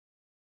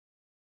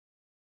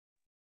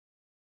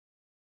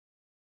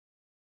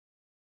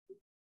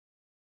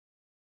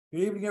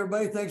Good evening,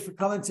 everybody. Thanks for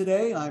coming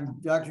today. I'm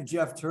Dr.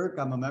 Jeff Turk.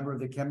 I'm a member of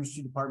the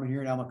chemistry department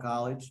here at Alma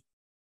College.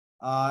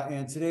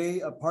 And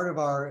today, a part of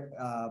our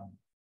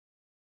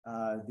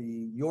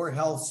the Your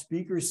Health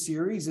Speaker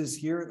Series is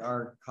here at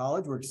our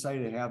college. We're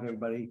excited to have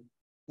everybody.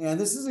 And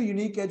this is a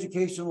unique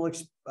educational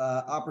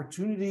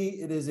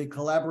opportunity. It is a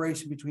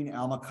collaboration between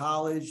Alma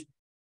College,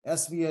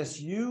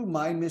 SVSU,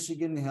 My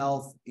Michigan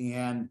Health,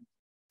 and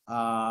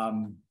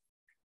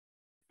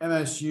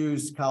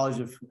MSU's College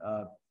of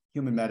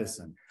Human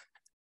Medicine.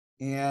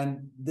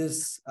 And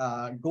this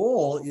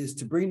goal is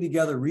to bring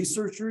together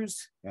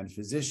researchers and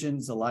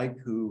physicians alike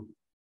who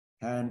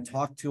can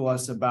talk to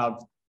us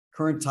about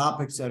current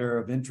topics that are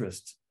of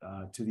interest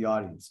to the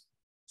audience.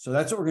 So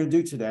that's what we're going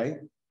to do today.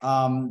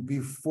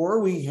 Before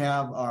we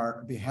have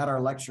our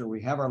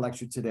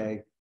lecture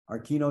today, our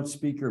keynote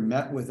speaker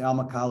met with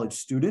Alma College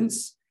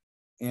students,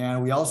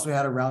 and we also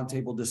had a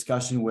roundtable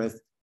discussion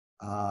with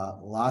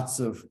lots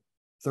of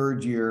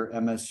third-year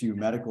MSU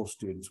medical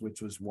students,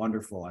 which was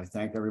wonderful. I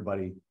thank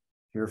everybody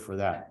here for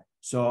that.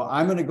 So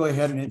I'm going to go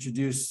ahead and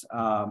introduce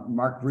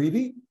Mark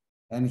Breevy,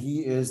 and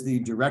he is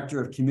the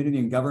Director of Community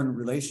and Government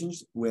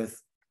Relations with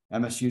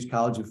MSU's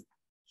College of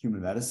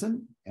Human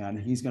Medicine, and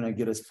he's going to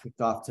get us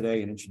kicked off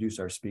today and introduce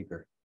our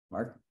speaker.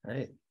 Mark. All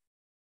right.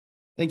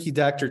 Thank you,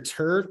 Dr.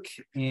 Turk,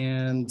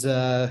 and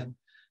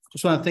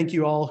just want to thank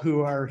you all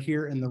who are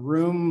here in the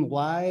room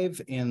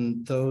live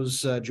and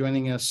those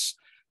joining us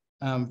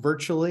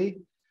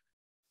virtually.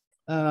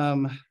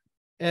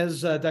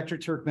 As Dr.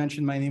 Turk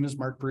mentioned, my name is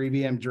Mark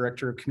Breevy. I'm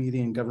Director of Community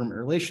and Government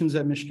Relations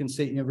at Michigan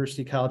State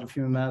University College of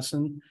Human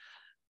Medicine.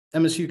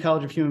 MSU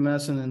College of Human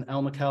Medicine and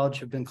Alma College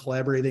have been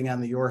collaborating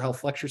on the Your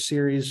Health Lecture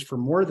Series for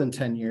more than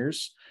 10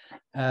 years,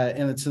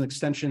 and it's an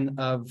extension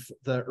of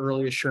the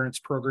Early Assurance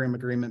Program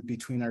agreement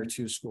between our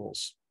two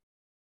schools.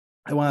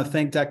 I want to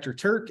thank Dr.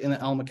 Turk and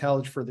Alma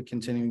College for the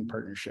continuing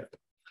partnership.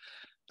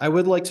 I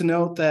would like to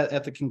note that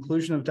at the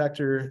conclusion of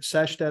Dr.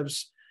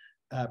 Sachdev's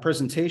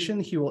presentation,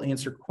 he will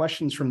answer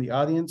questions from the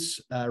audience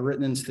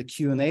written into the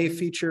Q&A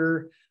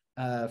feature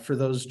for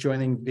those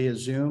joining via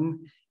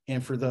Zoom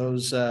and for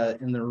those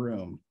in the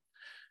room.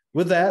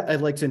 With that, I'd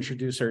like to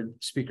introduce our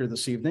speaker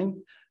this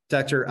evening.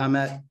 Dr.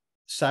 Amit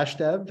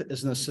Sachdev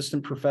is an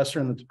assistant professor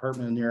in the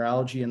Department of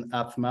Neurology and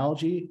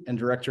Ophthalmology and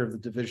director of the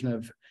Division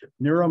of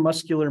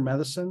Neuromuscular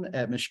Medicine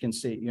at Michigan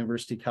State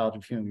University College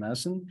of Human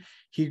Medicine.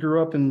 He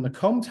grew up in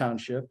Macomb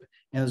Township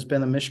and has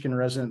been a Michigan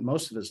resident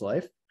most of his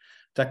life.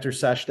 Dr.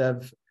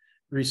 Sachdev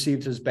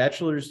received his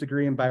bachelor's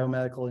degree in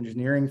biomedical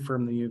engineering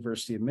from the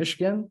University of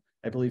Michigan.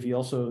 I believe he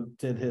also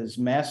did his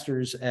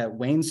master's at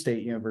Wayne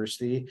State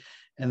University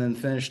and then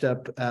finished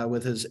up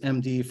with his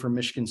MD from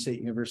Michigan State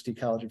University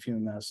College of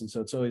Human Medicine.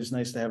 So it's always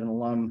nice to have an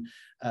alum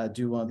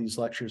do one of these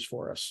lectures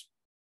for us.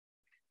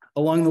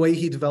 Along the way,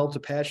 he developed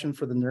a passion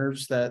for the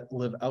nerves that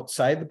live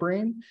outside the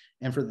brain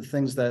and for the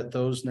things that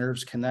those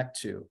nerves connect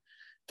to.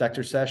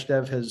 Dr.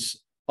 Sachdev has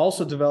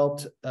also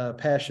developed a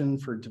passion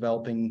for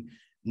developing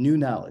new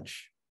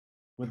knowledge.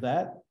 With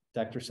that,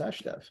 Dr.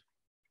 Sachdev.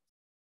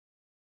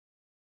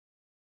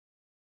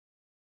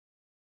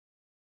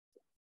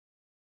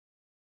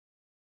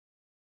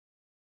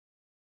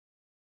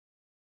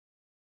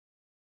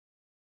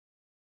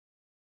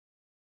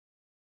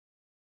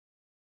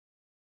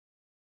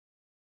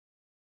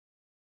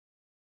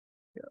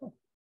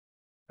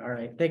 All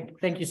right.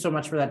 Thank you so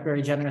much for that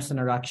very generous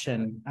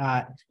introduction.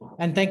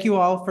 And thank you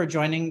all for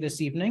joining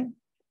this evening.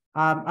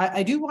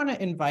 I do want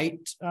to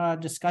invite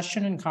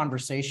discussion and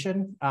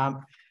conversation.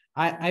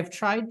 I've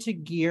tried to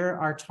gear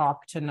our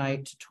talk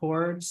tonight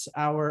towards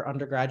our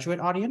undergraduate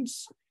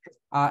audience.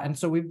 And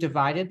so we've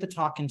divided the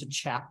talk into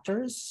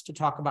chapters to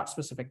talk about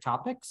specific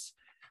topics.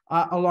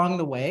 Along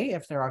the way,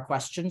 if there are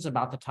questions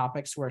about the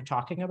topics we're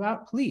talking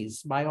about,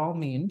 please, by all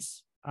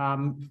means,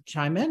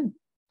 chime in.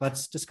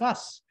 Let's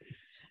discuss.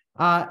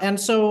 And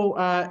so,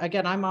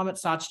 again, I'm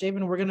Amit Sachdev,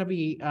 and we're going to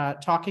be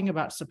talking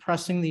about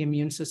suppressing the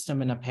immune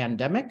system in a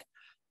pandemic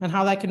and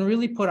how that can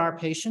really put our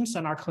patients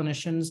and our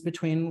clinicians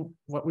between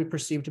what we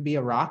perceive to be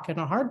a rock and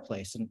a hard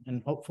place.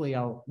 And hopefully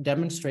I'll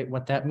demonstrate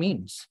what that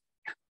means.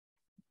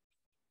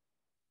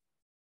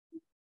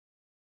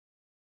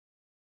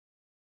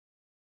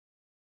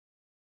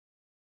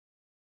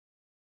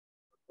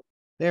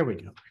 There we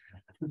go.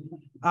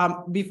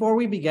 Before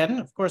we begin,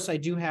 of course, I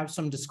do have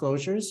some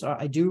disclosures.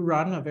 I do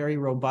run a very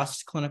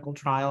robust clinical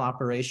trial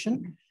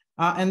operation,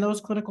 and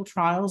those clinical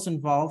trials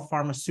involve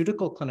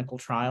pharmaceutical clinical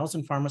trials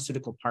and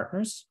pharmaceutical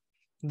partners.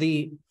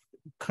 The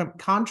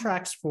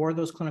contracts for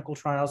those clinical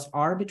trials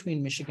are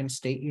between Michigan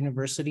State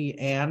University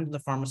and the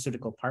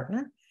pharmaceutical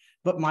partner,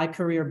 but my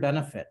career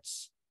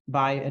benefits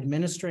by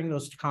administering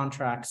those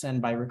contracts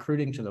and by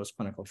recruiting to those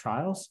clinical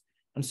trials.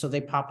 And so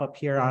they pop up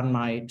here on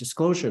my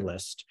disclosure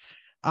list.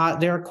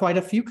 There are quite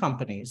a few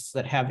companies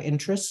that have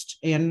interest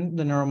in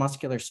the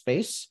neuromuscular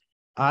space.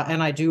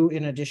 And I do,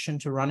 in addition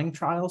to running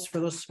trials for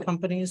those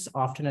companies,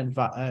 often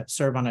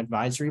serve on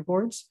advisory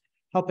boards,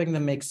 helping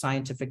them make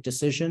scientific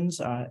decisions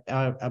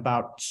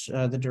about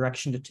the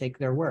direction to take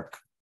their work.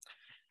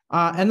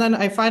 And then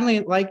I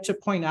finally like to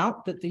point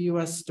out that the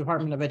U.S.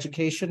 Department of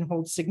Education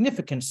holds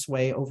significant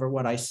sway over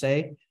what I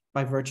say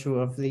by virtue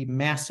of the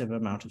massive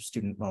amount of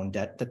student loan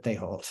debt that they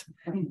hold.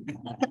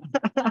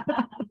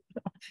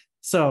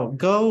 So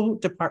go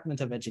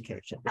Department of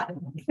Education.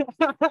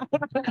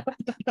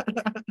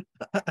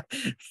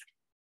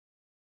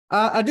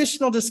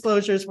 Additional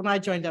disclosures, when I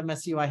joined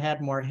MSU, I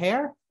had more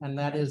hair, and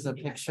that is a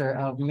picture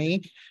of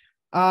me,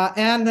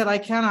 and that I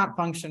cannot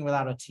function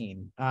without a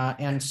team.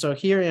 And so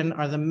herein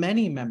are the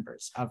many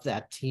members of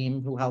that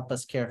team who help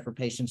us care for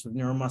patients with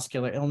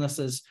neuromuscular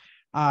illnesses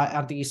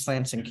at the East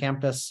Lansing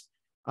campus.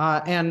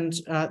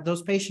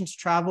 Those patients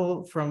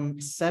travel from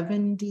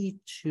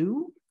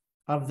 72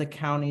 of the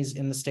counties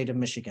in the state of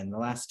Michigan, the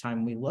last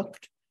time we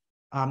looked.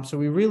 So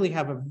we really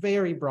have a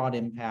very broad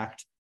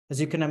impact. As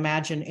you can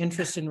imagine,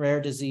 interest in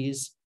rare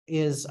disease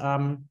is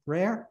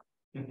rare.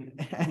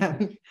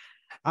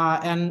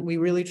 And we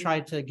really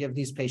try to give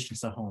these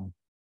patients a home.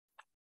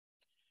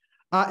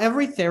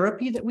 Every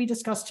therapy that we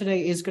discuss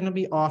today is going to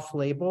be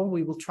off-label.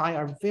 We will try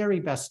our very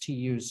best to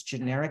use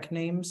generic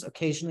names.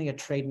 Occasionally, a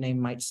trade name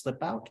might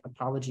slip out.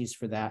 Apologies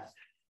for that.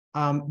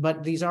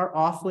 But these are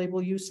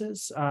off-label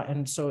uses.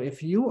 And so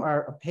if you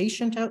are a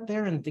patient out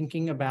there and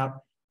thinking about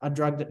a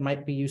drug that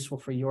might be useful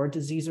for your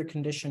disease or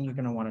condition, you're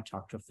going to want to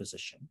talk to a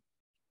physician.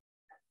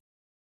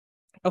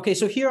 Okay,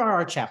 so here are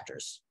our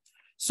chapters.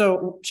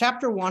 So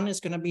chapter 1 is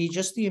going to be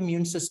just the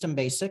immune system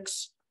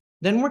basics.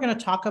 Then we're going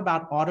to talk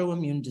about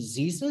autoimmune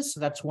diseases. So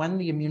that's when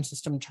the immune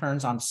system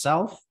turns on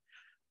self.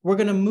 We're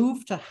going to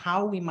move to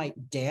how we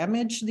might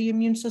damage the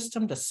immune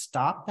system to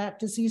stop that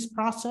disease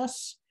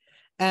process.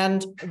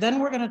 And then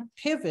we're going to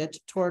pivot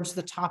towards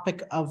the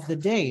topic of the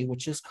day,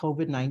 which is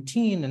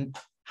COVID-19 and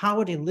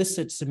how it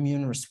elicits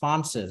immune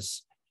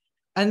responses.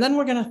 And then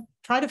we're going to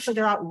try to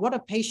figure out what a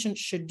patient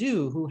should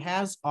do who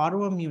has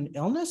autoimmune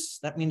illness.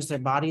 That means their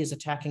body is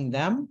attacking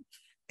them,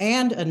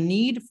 and a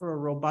need for a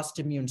robust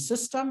immune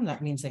system.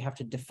 That means they have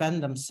to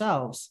defend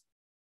themselves.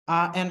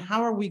 And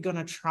how are we going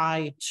to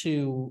try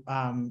to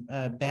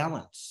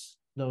balance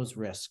those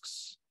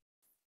risks?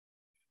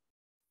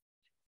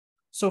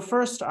 So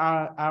first,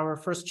 our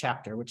first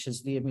chapter, which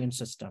is the immune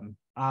system.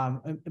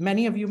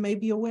 Many of you may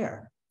be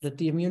aware that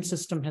the immune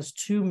system has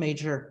two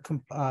major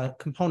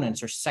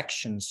components or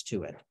sections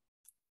to it.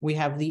 We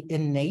have the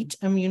innate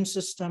immune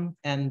system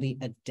and the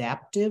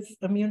adaptive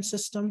immune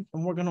system,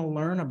 and we're going to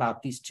learn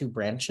about these two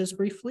branches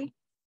briefly.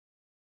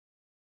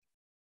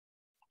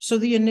 So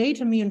the innate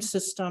immune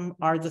system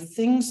are the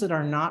things that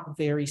are not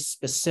very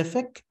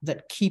specific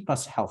that keep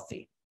us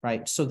healthy,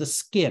 right? So the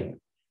skin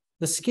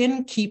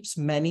keeps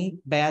many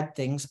bad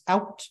things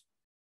out.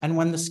 And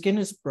when the skin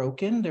is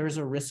broken, there is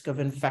a risk of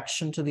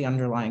infection to the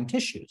underlying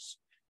tissues,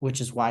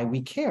 which is why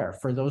we care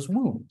for those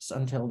wounds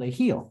until they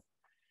heal.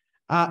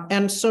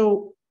 And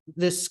so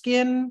the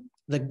skin,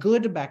 the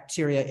good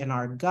bacteria in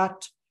our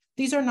gut,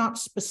 these are not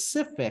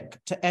specific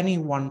to any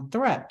one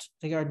threat.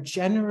 They are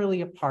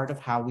generally a part of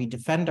how we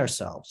defend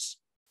ourselves.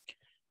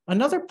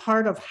 Another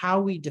part of how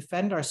we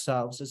defend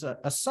ourselves is a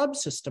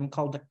subsystem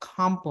called the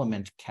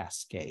complement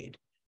cascade.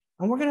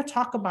 And we're going to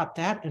talk about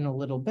that in a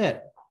little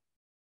bit.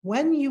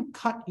 When you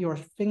cut your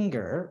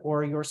finger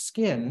or your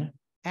skin,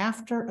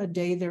 after a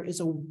day, there is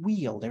a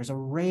wheal, there's a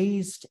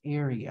raised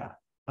area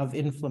of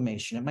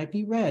inflammation. It might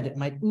be red, it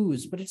might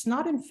ooze, but it's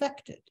not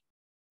infected.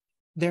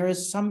 There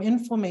is some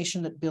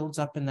inflammation that builds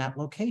up in that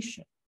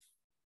location.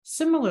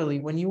 Similarly,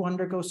 when you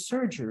undergo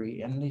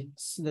surgery and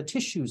the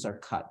tissues are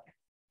cut,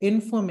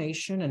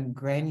 inflammation and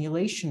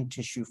granulation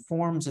tissue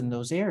forms in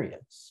those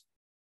areas.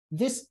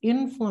 This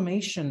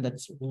inflammation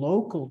that's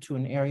local to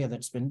an area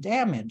that's been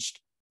damaged,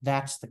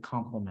 that's the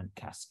complement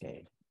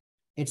cascade.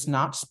 It's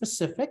not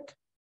specific,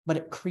 but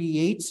it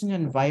creates an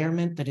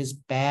environment that is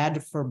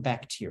bad for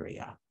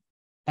bacteria.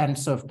 And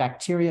so if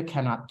bacteria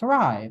cannot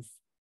thrive,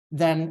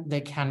 then they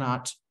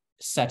cannot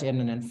set in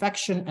an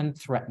infection and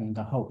threaten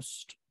the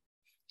host.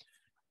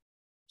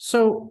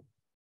 So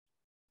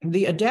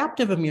the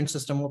adaptive immune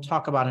system we'll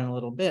talk about in a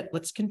little bit.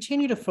 Let's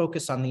continue to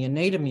focus on the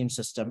innate immune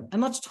system,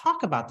 and let's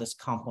talk about this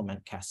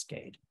complement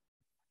cascade.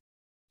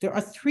 There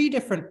are 3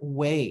 different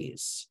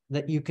ways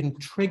that you can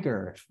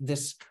trigger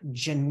this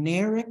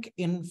generic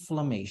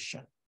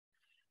inflammation.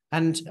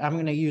 And I'm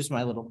going to use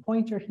my little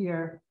pointer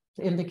here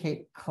to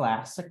indicate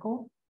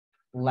classical,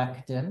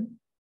 lectin,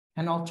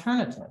 and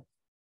alternative.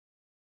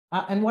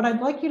 And what I'd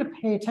like you to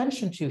pay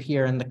attention to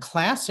here in the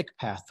classic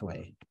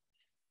pathway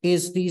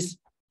is these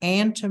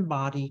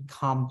antibody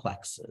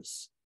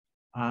complexes.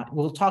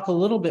 We'll talk a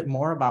little bit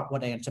more about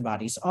what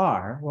antibodies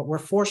are, what we're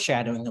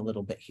foreshadowing a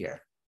little bit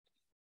here.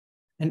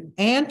 An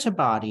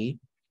antibody,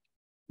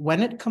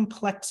 when it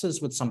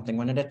complexes with something,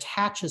 when it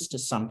attaches to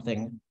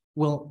something,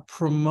 will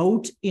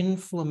promote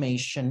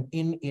inflammation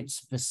in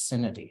its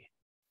vicinity.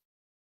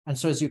 And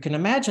so as you can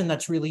imagine,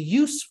 that's really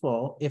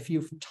useful if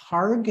you've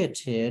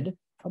targeted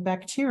a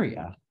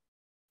bacteria.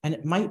 And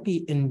it might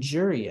be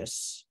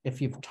injurious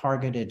if you've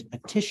targeted a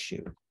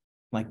tissue,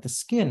 like the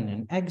skin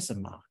in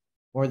eczema,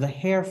 or the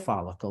hair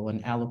follicle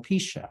in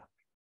alopecia,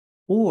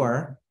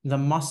 or the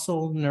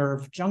muscle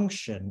nerve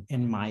junction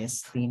in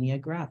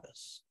myasthenia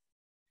gravis.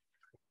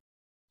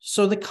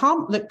 So the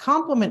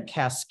complement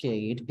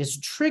cascade is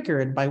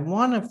triggered by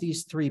one of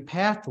these three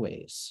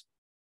pathways,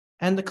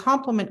 and the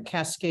complement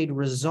cascade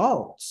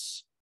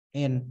results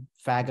in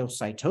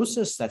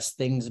phagocytosis, that's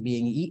things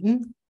being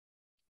eaten,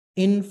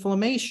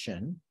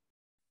 inflammation,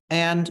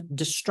 and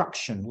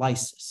destruction,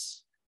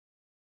 lysis.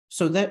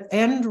 So the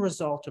end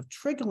result of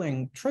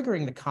triggering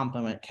the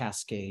complement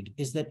cascade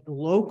is that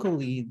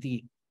locally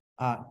the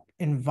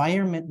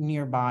environment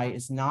nearby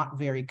is not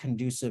very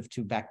conducive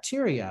to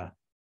bacteria,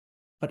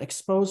 but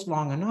exposed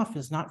long enough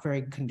is not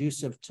very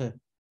conducive to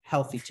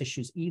healthy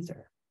tissues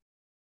either.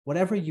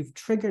 Whatever you've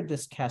triggered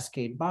this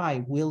cascade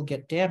by will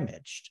get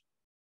damaged.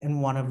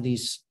 And one of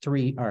these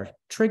three are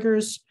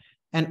triggers,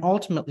 and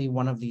ultimately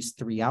one of these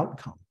three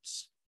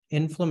outcomes: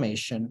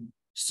 inflammation,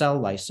 cell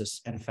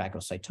lysis, and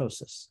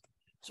phagocytosis.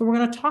 So we're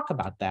going to talk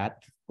about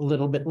that a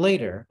little bit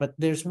later, but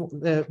there's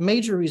the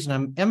major reason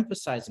I'm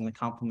emphasizing the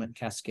complement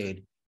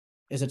cascade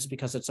is it's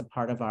because it's a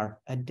part of our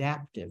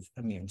adaptive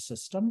immune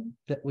system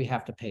that we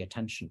have to pay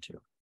attention to.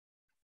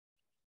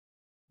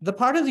 The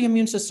part of the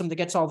immune system that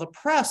gets all the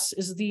press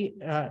is the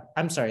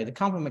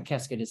complement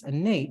cascade is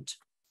innate.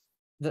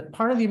 The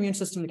part of the immune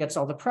system that gets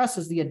all the press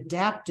is the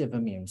adaptive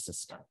immune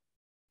system.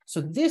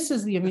 So this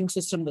is the immune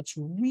system that's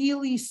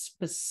really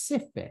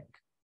specific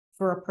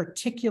for a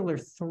particular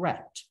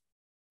threat.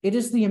 It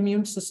is the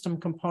immune system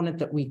component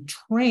that we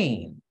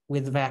train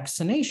with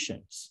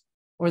vaccinations,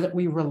 or that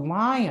we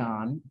rely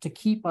on to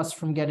keep us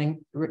from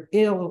getting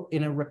ill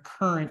in a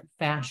recurrent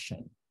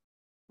fashion,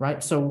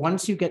 right? So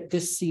once you get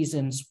this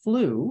season's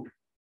flu,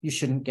 you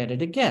shouldn't get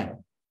it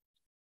again.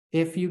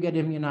 If you get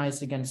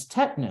immunized against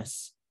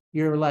tetanus,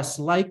 you're less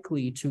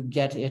likely to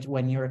get it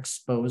when you're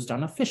exposed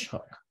on a fish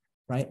hook,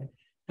 right?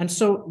 And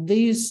so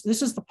this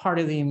is the part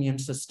of the immune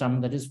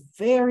system that is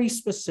very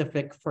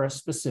specific for a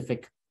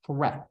specific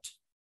threat.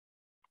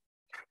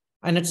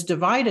 And it's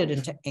divided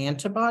into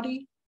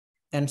antibody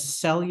and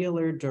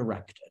cellular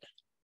directed.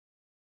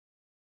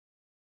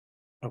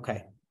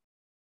 Okay.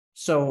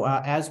 So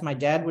as my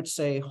dad would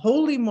say,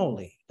 holy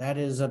moly, that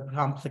is a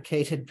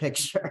complicated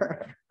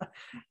picture.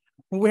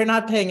 We're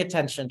not paying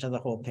attention to the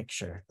whole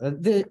picture.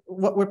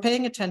 What we're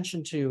paying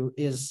attention to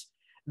is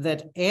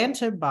that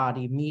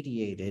antibody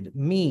mediated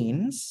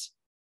means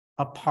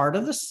a part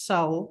of the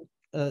cell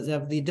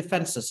of the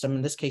defense system,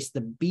 in this case, the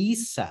B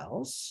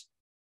cells,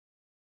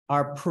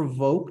 are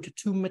provoked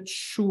to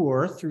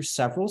mature through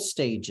several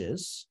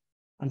stages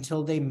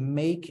until they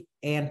make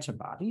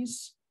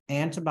antibodies.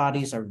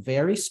 Antibodies are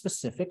very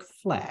specific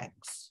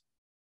flags.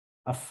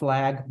 A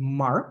flag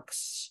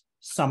marks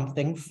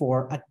something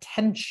for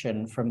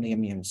attention from the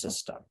immune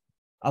system,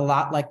 a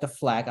lot like the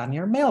flag on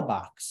your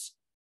mailbox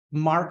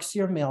marks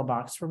your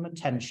mailbox from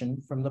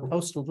attention from the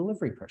postal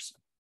delivery person.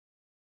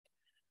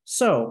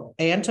 So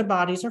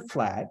antibodies are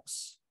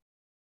flags.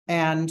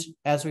 And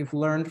as we've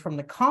learned from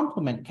the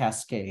complement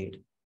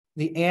cascade,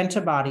 the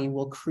antibody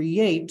will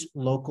create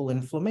local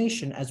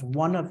inflammation as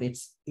one of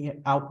its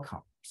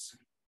outcomes.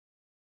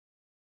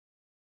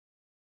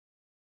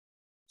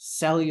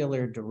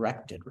 Cellular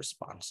directed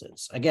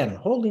responses. Again,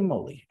 holy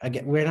moly.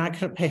 Again, we're not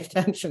going to pay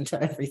attention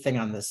to everything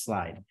on this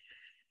slide.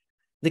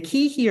 The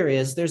key here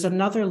is there's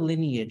another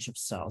lineage of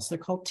cells. They're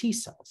called T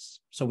cells.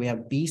 So we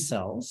have B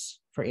cells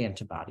for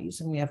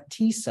antibodies, and we have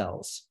T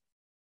cells.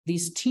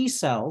 These T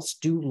cells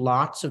do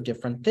lots of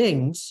different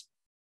things,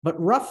 but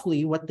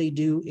roughly what they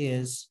do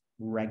is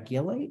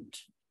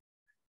regulate,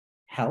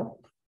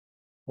 help,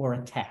 or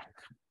attack.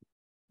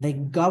 They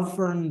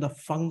govern the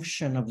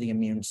function of the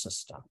immune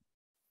system.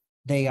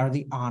 They are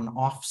the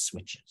on-off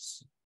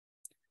switches.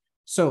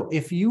 So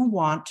if you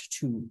want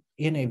to,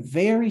 in a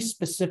very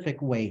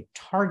specific way,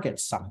 target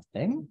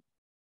something,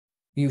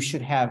 you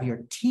should have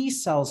your T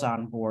cells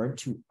on board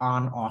to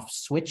on-off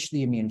switch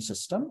the immune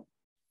system.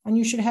 And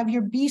you should have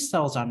your B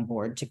cells on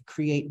board to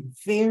create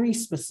very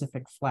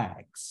specific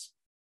flags.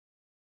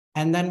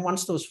 And then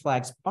once those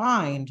flags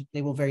bind,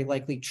 they will very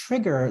likely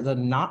trigger the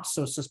not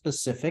so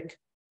specific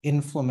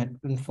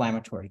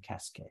inflammatory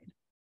cascade.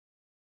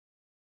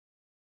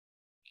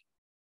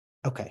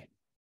 Okay,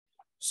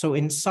 so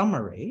in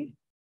summary,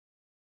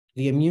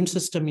 the immune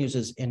system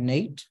uses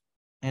innate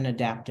and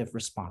adaptive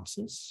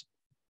responses.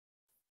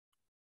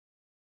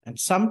 And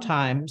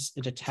sometimes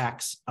it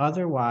attacks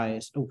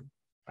otherwise. Oh,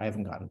 I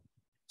haven't gotten.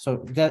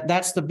 So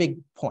that's the big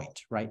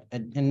point, right?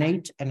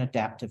 Innate and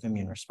adaptive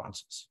immune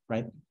responses,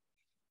 right?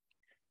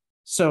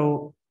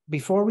 So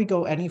before we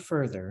go any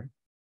further,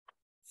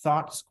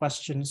 thoughts,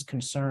 questions,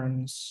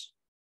 concerns?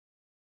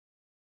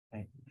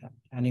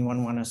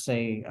 Anyone want to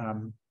say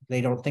they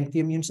don't think the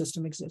immune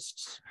system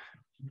exists?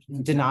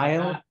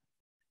 Denial?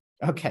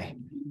 Okay,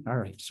 all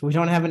right. So we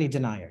don't have any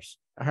deniers.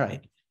 All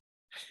right.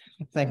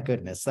 Thank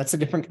goodness. That's a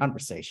different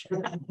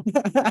conversation.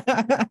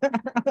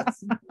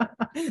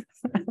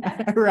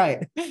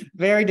 Right.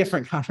 Very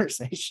different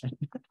conversation.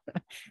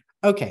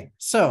 Okay.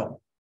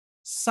 So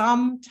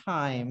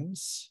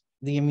sometimes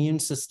the immune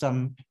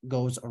system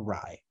goes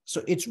awry.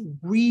 So it's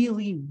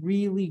really,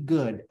 really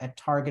good at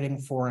targeting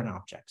foreign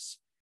objects.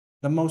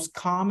 The most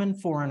common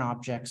foreign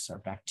objects are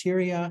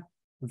bacteria,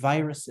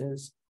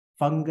 viruses,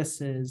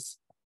 funguses,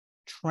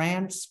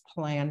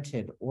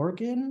 transplanted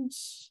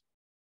organs,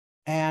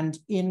 and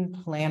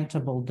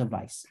implantable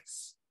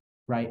devices,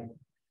 right?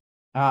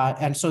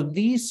 And so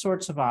these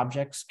sorts of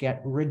objects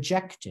get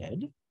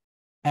rejected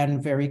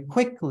and very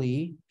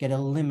quickly get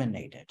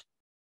eliminated,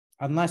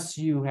 unless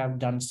you have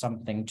done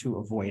something to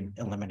avoid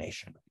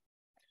elimination.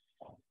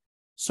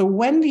 So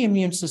when the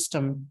immune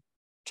system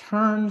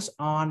turns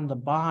on the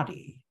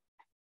body,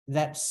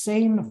 that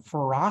same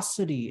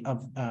ferocity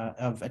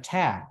of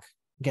attack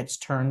gets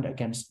turned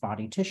against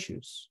body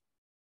tissues.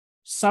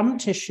 Some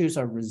tissues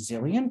are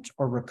resilient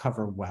or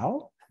recover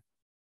well.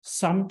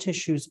 Some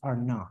tissues are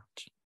not.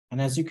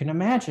 And as you can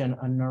imagine,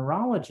 a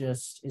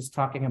neurologist is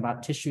talking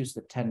about tissues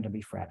that tend to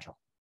be fragile.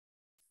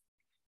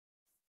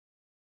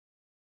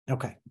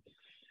 Okay,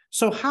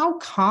 so how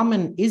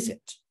common is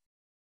it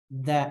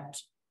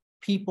that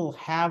people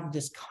have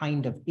this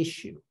kind of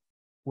issue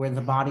where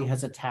the body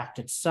has attacked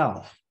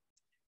itself?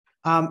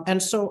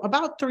 And so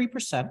about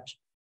 3%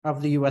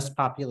 of the US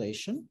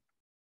population,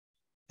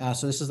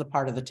 so this is the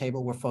part of the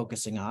table we're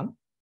focusing on.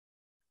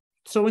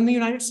 So in the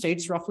United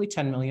States, roughly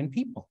 10 million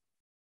people.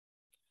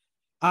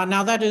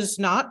 Now that is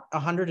not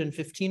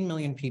 115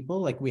 million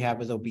people like we have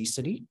with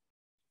obesity,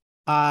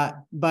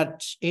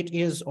 but it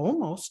is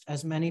almost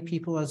as many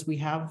people as we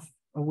have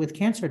with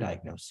cancer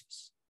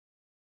diagnoses.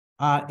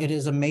 It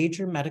is a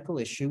major medical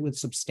issue with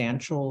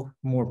substantial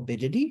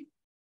morbidity,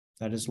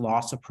 that is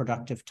loss of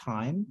productive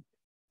time,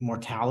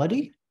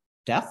 mortality,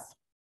 death,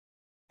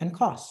 and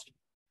cost.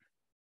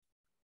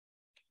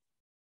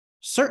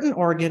 Certain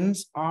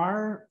organs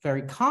are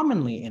very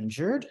commonly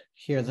injured.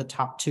 Here, the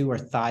top two are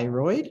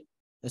thyroid.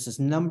 This is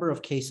number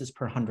of cases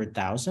per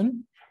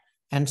 100,000.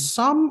 And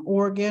some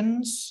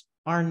organs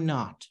are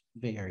not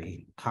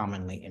very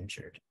commonly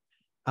injured.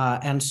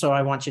 And so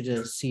I want you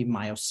to see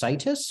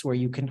myositis, where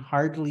you can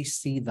hardly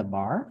see the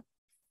bar.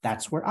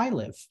 That's where I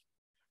live.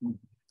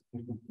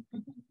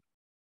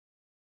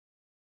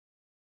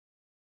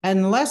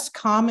 And less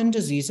common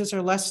diseases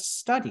are less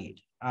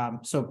studied.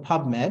 So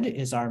PubMed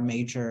is our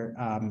major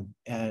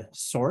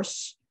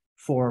source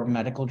for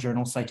medical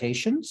journal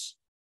citations.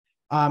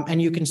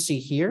 And you can see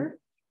here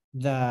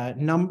the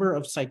number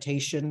of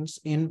citations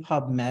in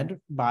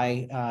PubMed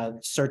by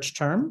search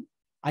term.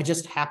 I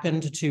just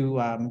happened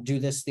to do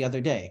this the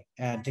other day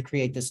to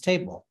create this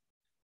table.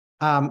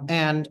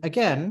 And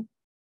again,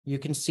 you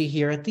can see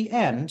here at the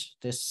end,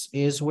 this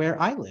is where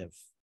I live.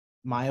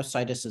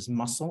 Myositis is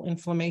muscle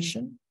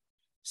inflammation.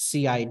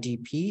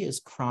 CIDP is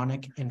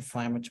chronic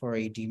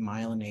inflammatory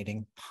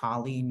demyelinating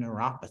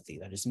polyneuropathy,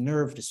 that is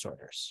nerve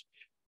disorders.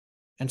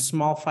 And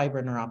small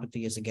fiber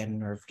neuropathy is again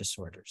nerve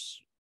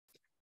disorders.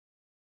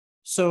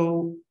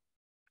 So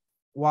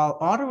while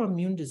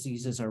autoimmune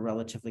diseases are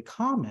relatively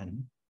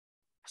common,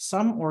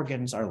 some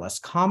organs are less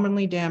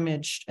commonly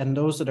damaged, and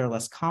those that are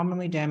less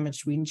commonly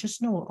damaged, we just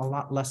know a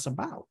lot less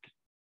about.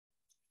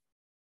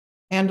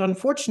 And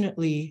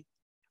unfortunately,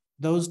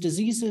 those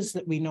diseases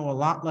that we know a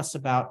lot less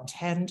about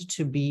tend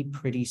to be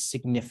pretty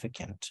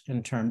significant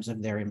in terms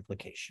of their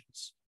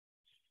implications.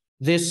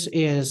 This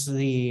is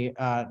the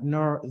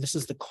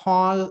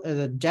cause,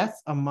 the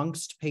death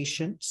amongst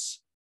patients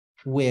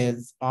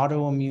with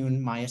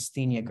autoimmune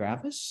myasthenia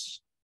gravis,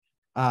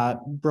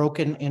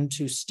 broken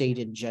into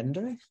stated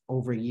gender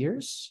over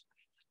years,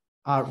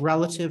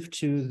 relative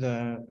to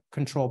the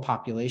control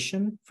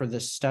population for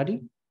this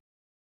study.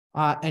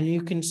 And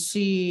you can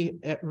see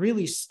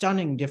really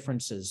stunning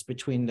differences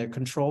between the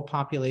control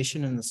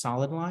population in the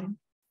solid line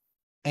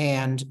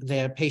and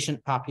the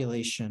patient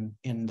population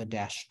in the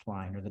dashed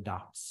line or the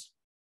dots.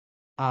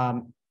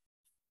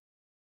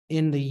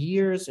 In the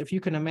years, if you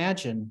can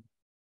imagine,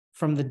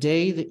 from the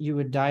day that you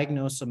would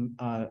diagnose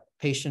a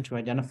patient who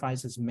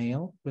identifies as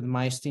male with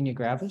myasthenia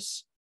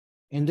gravis,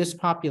 in this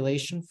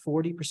population,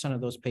 40% of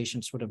those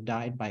patients would have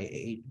died by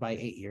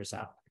 8 years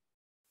out.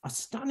 A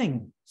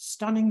stunning,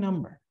 stunning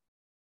number.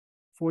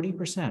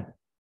 40%,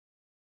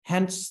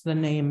 hence the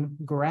name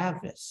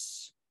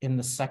gravis in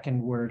the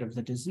second word of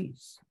the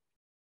disease.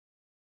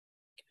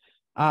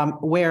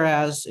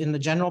 Whereas in the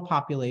general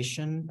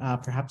population,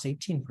 perhaps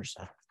 18%.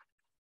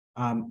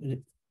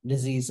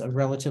 Disease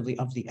relatively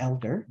of the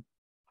elder.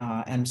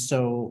 And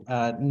so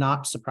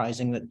not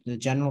surprising that the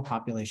general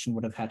population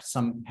would have had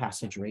some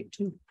passage rate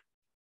too.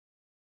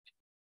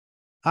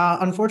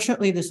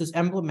 Unfortunately, this is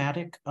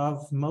emblematic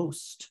of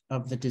most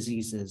of the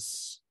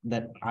diseases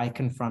that I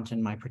confront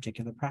in my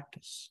particular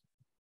practice.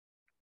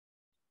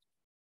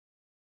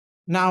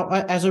 Now,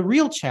 as a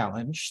real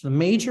challenge, the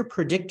major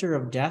predictor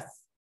of death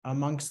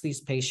amongst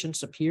these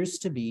patients appears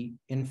to be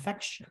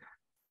infection.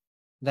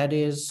 That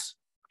is,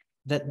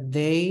 that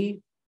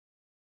they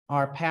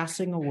are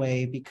passing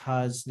away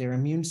because their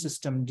immune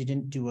system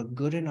didn't do a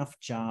good enough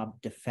job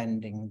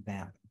defending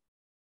them.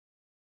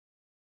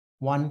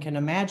 One can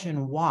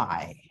imagine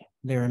why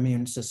their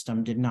immune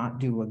system did not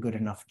do a good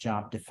enough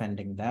job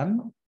defending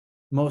them.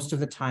 most of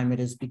the time it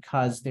is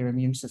because their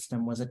immune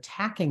system was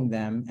attacking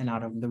them, and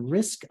out of the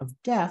risk of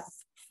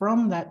death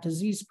from that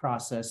disease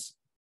process,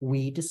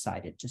 we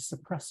decided to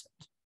suppress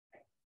it.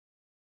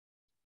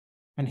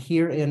 And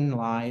herein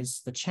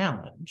lies the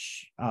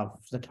challenge of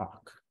the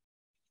talk.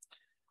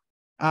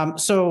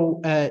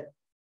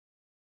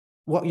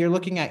 What you're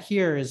looking at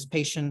here is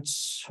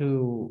patients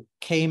who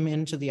came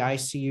into the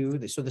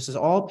ICU. So this is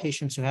all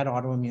patients who had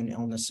autoimmune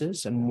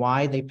illnesses and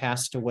why they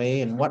passed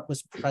away and what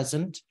was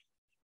present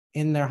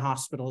in their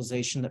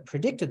hospitalization that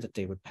predicted that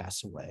they would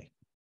pass away.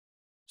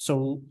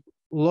 So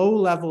low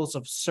levels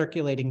of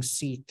circulating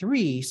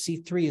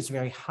C3 is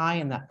very high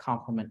in that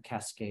complement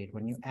cascade.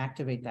 When you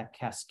activate that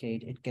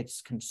cascade, it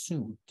gets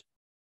consumed.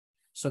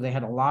 So they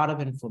had a lot of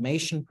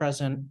inflammation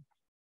present.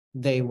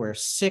 They were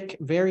sick,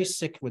 very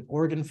sick with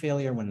organ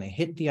failure when they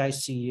hit the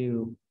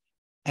ICU.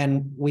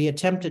 And we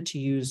attempted to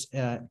use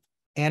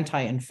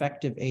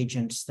anti-infective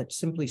agents that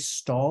simply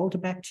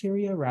stalled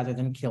bacteria rather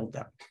than killed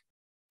them.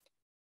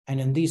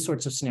 And in these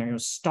sorts of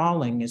scenarios,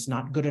 stalling is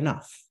not good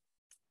enough.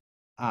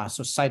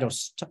 So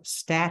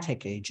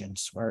cytostatic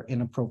agents were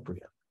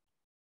inappropriate.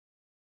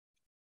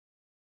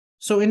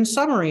 So in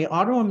summary,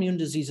 autoimmune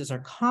diseases are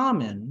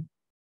common.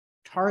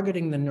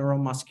 Targeting the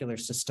neuromuscular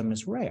system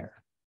is rare.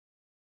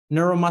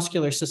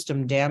 Neuromuscular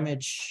system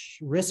damage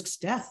risks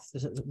death.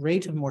 The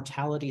rate of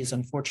mortality is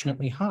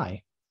unfortunately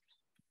high.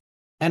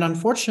 And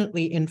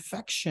unfortunately,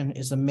 infection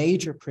is a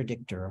major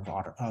predictor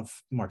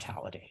of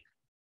mortality.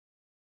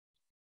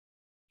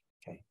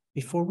 Okay,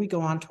 before we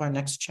go on to our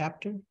next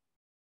chapter,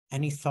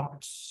 any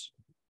thoughts,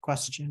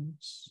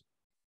 questions?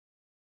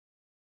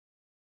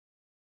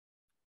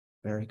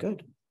 Very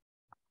good.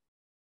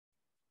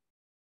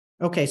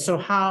 Okay, so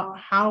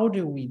how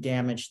do we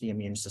damage the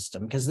immune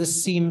system? Because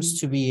this seems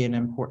to be an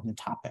important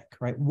topic,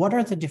 right? What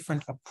are the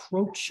different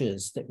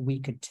approaches that we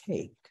could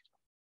take?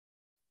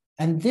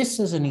 And this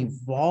is an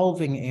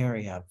evolving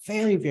area,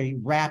 very, very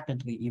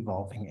rapidly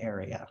evolving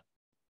area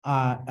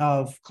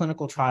of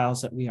clinical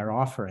trials that we are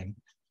offering.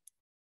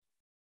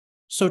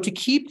 So to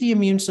keep the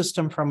immune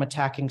system from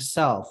attacking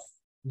self,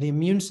 the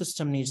immune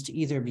system needs to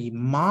either be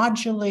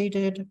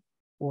modulated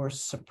or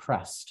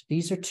suppressed.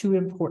 These are two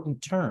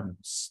important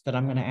terms that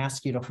I'm going to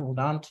ask you to hold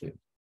on to.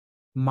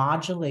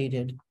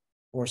 Modulated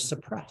or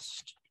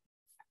suppressed.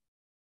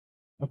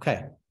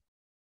 Okay,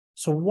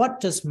 so what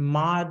does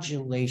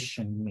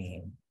modulation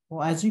mean?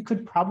 Well, as you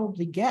could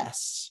probably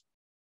guess,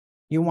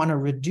 you want to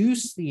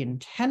reduce the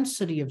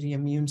intensity of the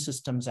immune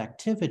system's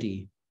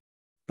activity,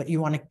 but you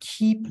want to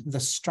keep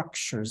the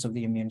structures of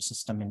the immune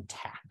system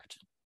intact.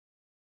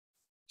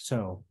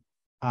 So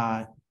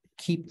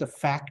keep the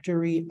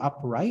factory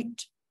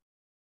upright,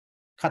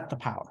 cut the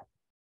power.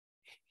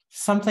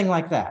 Something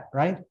like that,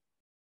 right?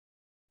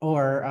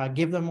 Or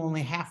give them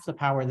only half the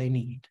power they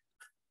need,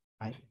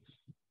 right?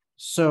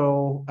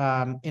 So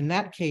in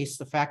that case,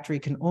 the factory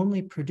can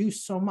only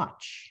produce so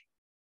much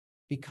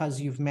because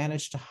you've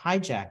managed to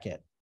hijack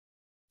it.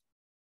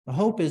 The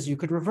hope is you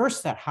could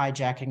reverse that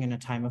hijacking in a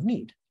time of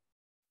need.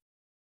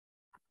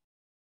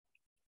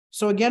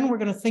 So again, we're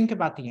going to think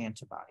about the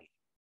antibody.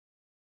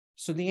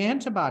 So the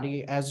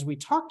antibody, as we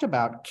talked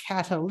about,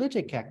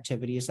 catalytic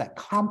activity is that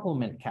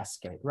complement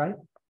cascade, right?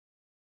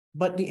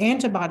 But the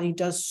antibody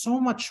does so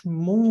much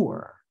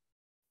more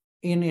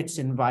in its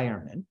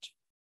environment.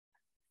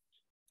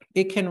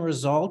 It can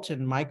result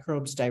in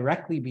microbes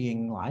directly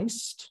being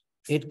lysed.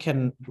 It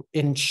can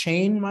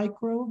enchain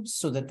microbes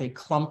so that they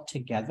clump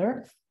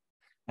together.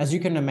 As you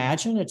can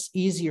imagine, it's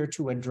easier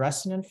to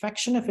address an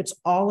infection if it's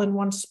all in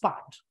one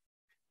spot.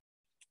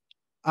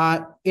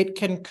 It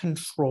can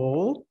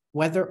control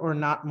whether or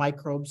not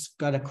microbes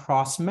get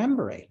across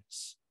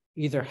membranes,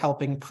 either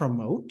helping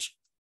promote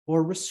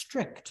or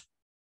restrict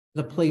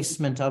the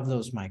placement of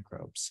those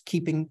microbes,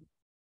 keeping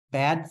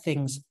bad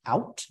things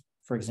out,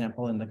 for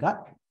example, in the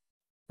gut,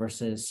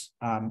 versus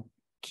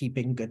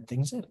keeping good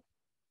things in.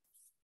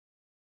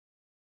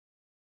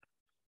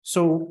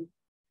 So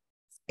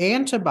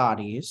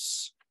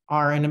antibodies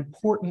are an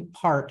important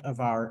part of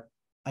our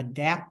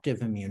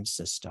adaptive immune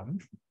system.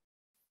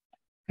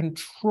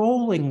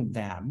 Controlling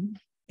them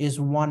is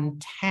one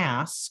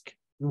task,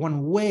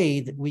 one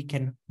way that we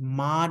can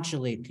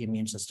modulate the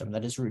immune system,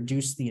 that is,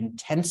 reduce the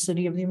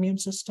intensity of the immune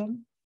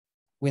system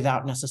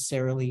without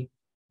necessarily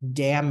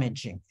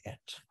damaging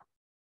it.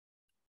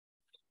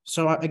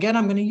 So again,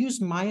 I'm going to use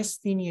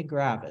myasthenia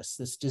gravis,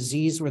 this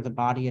disease where the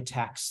body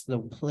attacks the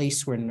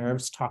place where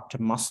nerves talk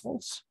to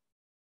muscles.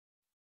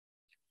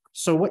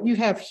 So what you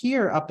have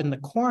here up in the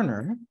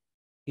corner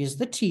is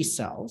the T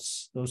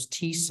cells. Those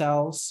T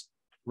cells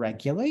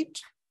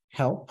regulate,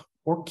 help,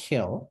 or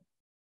kill.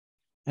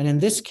 And in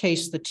this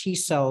case, the T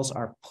cells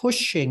are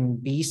pushing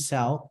B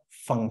cell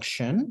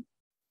function.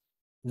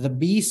 The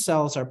B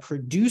cells are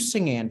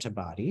producing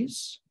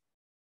antibodies.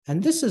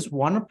 And this is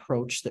one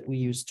approach that we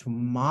use to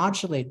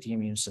modulate the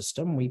immune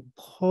system. We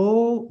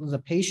pull the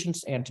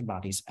patient's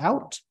antibodies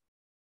out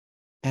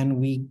and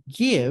we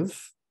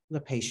give the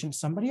patient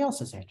somebody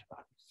else's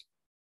antibodies.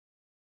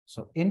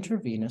 So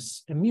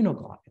intravenous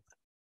immunoglobulin.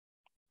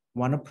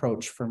 one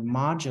approach for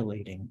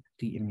modulating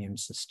the immune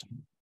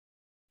system.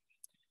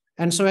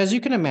 And so, as you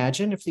can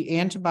imagine, if the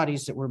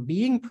antibodies that were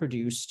being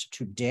produced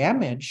to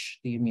damage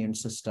the immune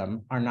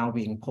system are now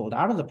being pulled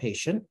out of the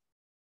patient,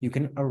 you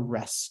can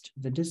arrest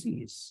the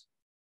disease.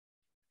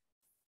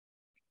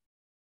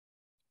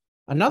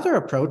 Another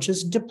approach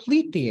is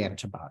deplete the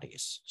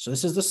antibodies. So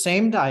this is the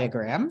same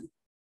diagram.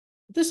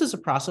 This is a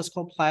process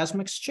called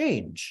plasma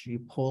exchange. You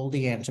pull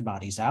the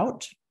antibodies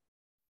out.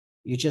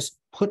 You just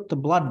put the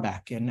blood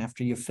back in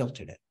after you've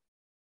filtered it.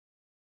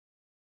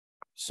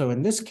 So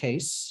in this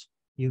case,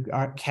 you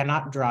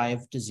cannot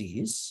drive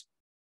disease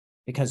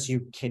because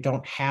you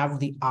don't have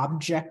the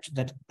object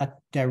that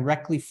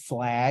directly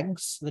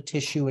flags the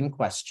tissue in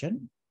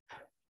question.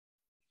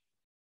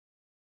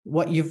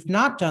 What you've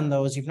not done,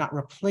 though, is you've not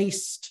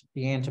replaced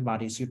the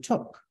antibodies you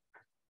took.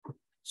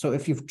 So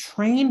if you've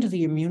trained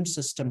the immune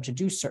system to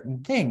do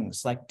certain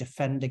things, like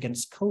defend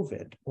against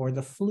COVID or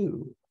the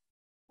flu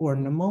or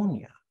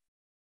pneumonia,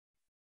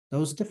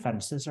 those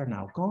defenses are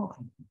now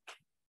gone.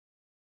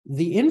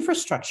 The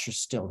infrastructure is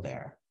still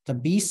there, the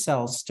B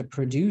cells to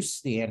produce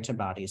the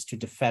antibodies to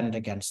defend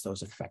against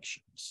those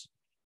infections,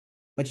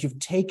 but you've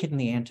taken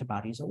the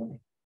antibodies away.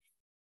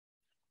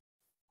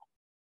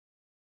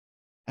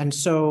 And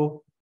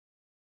so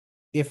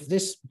if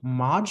this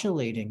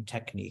modulating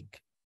technique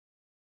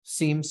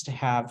seems to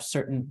have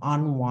certain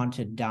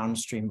unwanted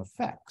downstream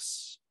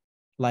effects,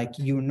 like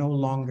you no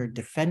longer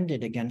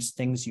defended against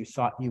things you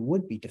thought you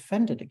would be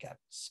defended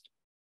against,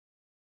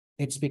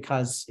 it's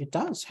because it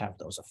does have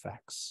those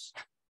effects.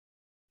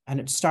 And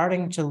it's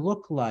starting to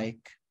look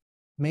like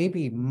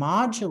maybe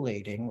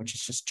modulating, which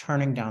is just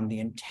turning down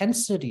the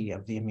intensity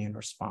of the immune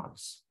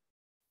response,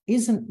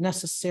 isn't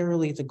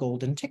necessarily the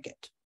golden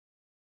ticket,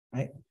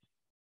 right?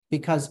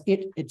 Because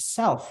it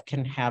itself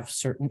can have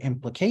certain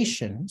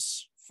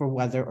implications for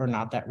whether or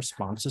not that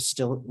response is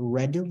still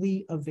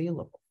readily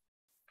available.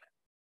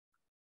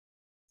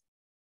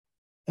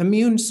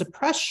 Immune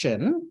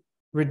suppression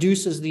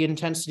reduces the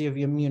intensity of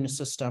the immune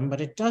system,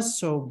 but it does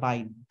so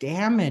by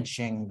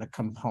damaging the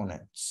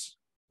components,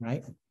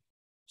 right?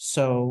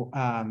 So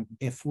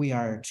if we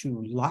are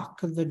to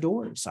lock the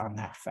doors on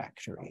that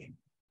factory,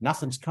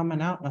 nothing's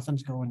coming out,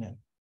 nothing's going in.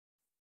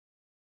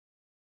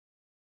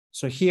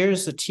 So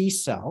here's the T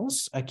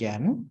cells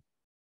again.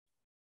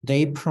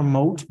 They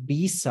promote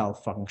B cell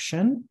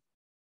function.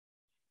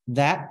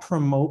 That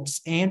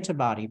promotes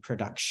antibody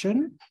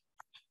production.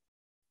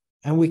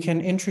 And we can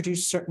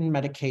introduce certain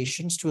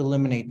medications to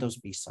eliminate those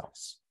B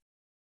cells.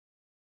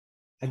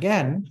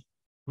 Again,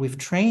 we've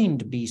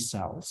trained B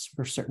cells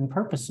for certain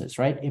purposes,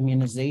 right?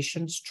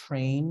 Immunizations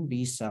train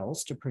B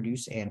cells to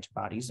produce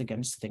antibodies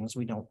against things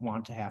we don't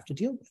want to have to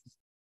deal with.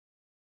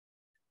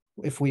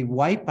 If we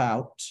wipe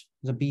out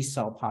the B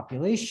cell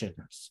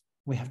populations,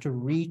 we have to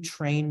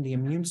retrain the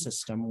immune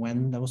system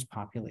when those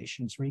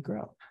populations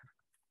regrow.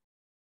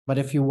 But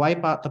if you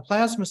wipe out the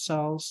plasma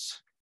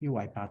cells, you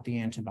wipe out the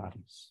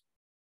antibodies.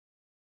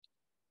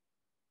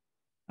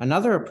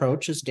 Another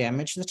approach is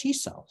damage the T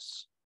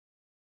cells,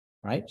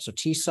 right? So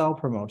T cell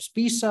promotes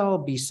B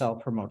cell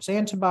promotes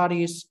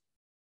antibodies,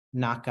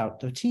 knock out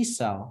the T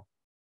cell,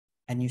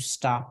 and you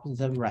stop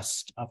the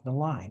rest of the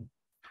line.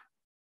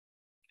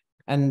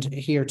 And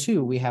here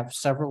too, we have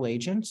several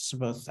agents,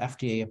 both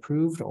FDA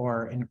approved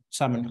or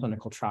some in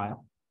clinical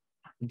trial,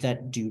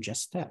 that do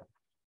just that.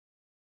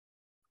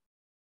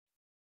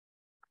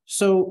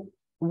 So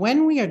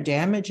when we are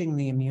damaging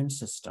the immune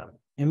system,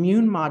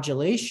 immune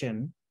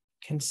modulation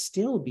can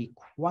still be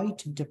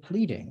quite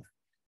depleting.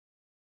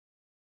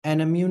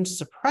 And immune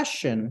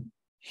suppression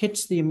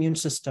hits the immune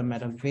system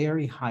at a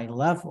very high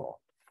level,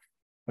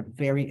 but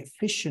very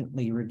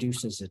efficiently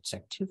reduces its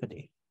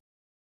activity.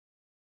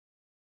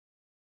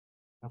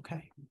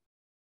 Okay.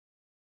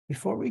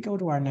 Before we go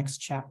to our next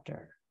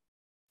chapter,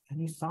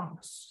 any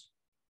thoughts?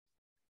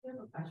 I have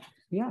a question.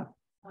 Yeah.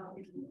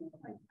 If you do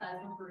like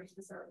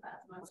plasmapheresis or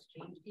plasma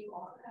exchange, do you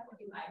also have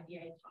to do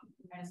IVIG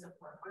to kind of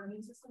support your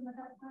immune system at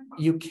that time?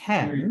 You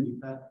can.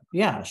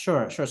 Yeah,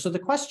 sure. So the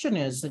question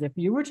is that if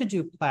you were to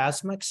do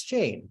plasma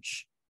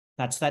exchange,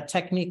 that's that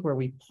technique where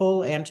we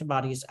pull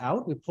antibodies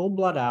out, we pull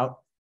blood out,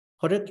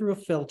 put it through a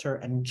filter,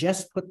 and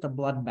just put the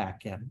blood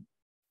back in.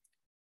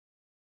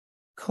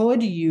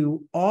 Could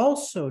you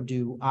also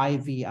do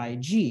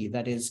IVIG,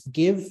 that is,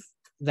 give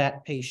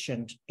that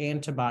patient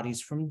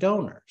antibodies from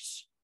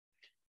donors?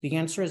 The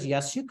answer is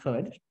yes, you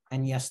could,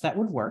 and yes, that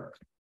would work.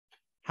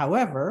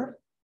 However,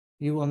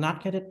 you will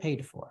not get it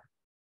paid for.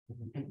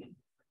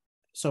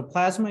 So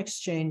plasma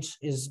exchange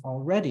is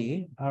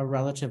already a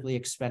relatively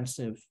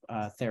expensive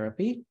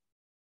therapy.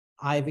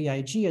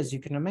 IVIG, as you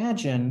can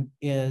imagine,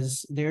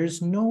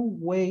 there's no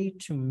way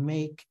to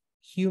make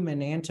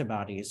human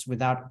antibodies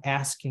without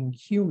asking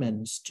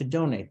humans to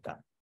donate them.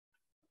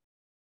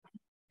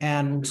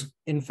 And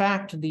in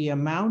fact, the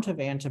amount of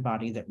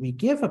antibody that we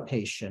give a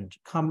patient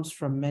comes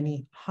from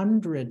many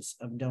hundreds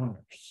of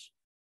donors.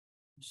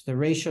 So the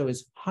ratio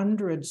is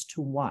hundreds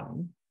to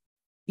 1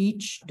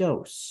 each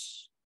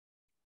dose.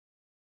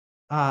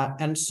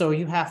 And so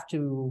you have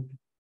to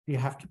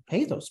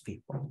pay those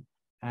people.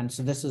 And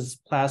so this is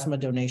plasma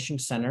donation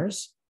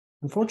centers,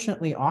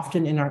 unfortunately,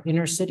 often in our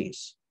inner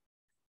cities.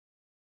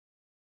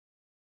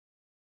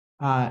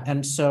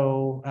 And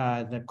so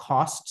the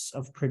costs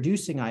of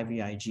producing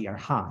IVIG are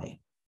high.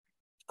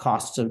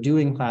 Costs of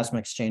doing plasma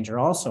exchange are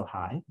also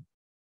high.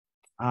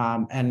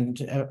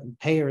 And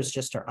payers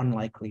just are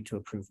unlikely to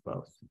approve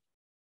both.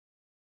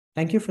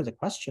 Thank you for the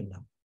question,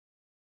 though.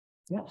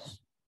 Yes.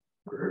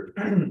 For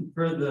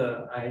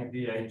the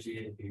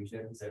IVIG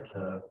infusions and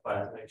the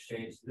plasma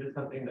exchange, is this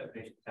something that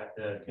patients have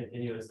to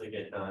continuously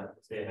get done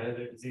to stay ahead of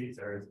their disease,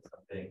 or is it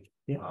something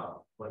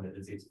when the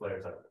disease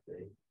flares up?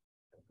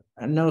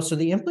 No, so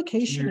the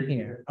implication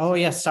here, oh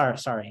yes,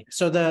 sorry.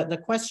 So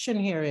the question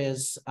here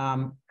is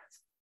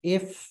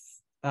if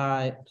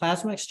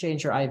plasma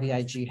exchange or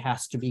IVIG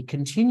has to be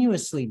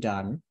continuously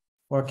done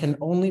or can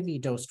only be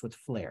dosed with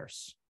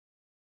flares.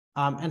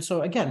 And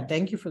so again,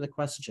 thank you for the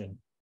question.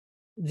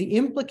 The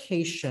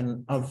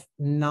implication of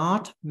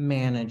not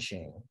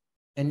managing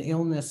an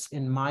illness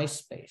in my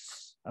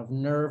space of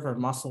nerve or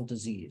muscle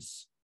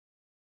disease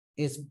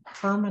is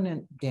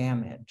permanent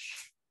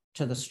damage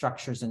to the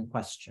structures in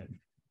question.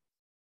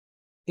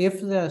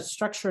 If the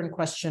structure in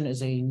question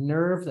is a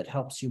nerve that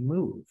helps you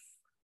move,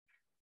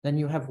 then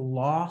you have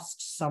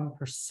lost some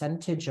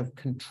percentage of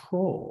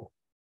control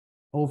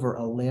over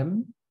a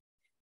limb,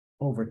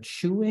 over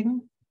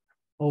chewing,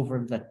 over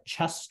the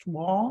chest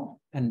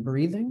wall and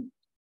breathing.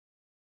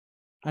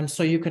 And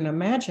so you can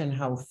imagine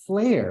how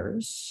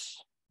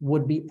flares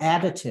would be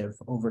additive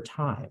over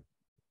time.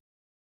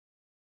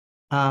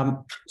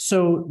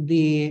 So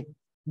the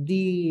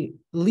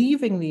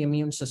leaving the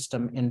immune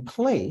system in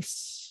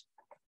place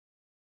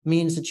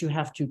means that you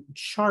have to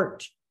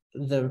chart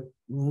the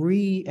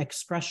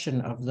re-expression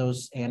of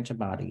those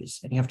antibodies,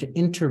 and you have to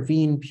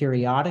intervene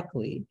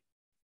periodically.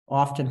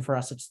 Often for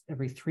us, it's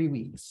every 3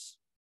 weeks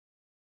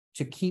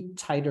to keep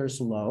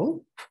titers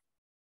low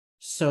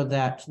so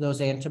that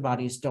those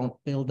antibodies don't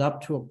build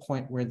up to a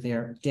point where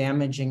they're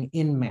damaging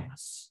in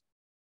mass.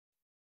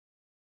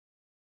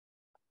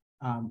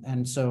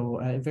 And so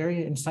a very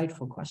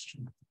insightful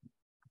question.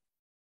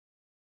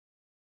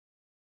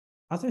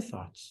 Other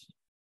thoughts?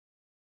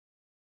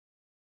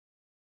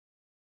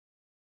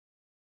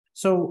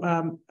 So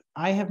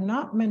I have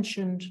not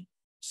mentioned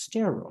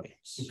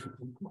steroids.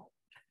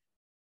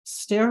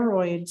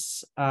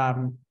 Steroids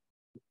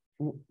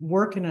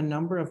work in a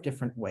number of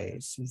different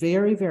ways.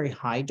 Very, very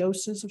high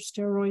doses of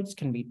steroids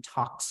can be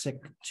toxic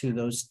to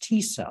those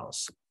T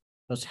cells,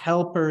 those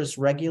helpers,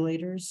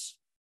 regulators.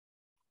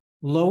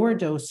 Lower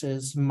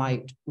doses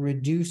might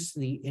reduce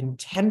the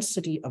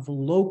intensity of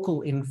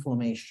local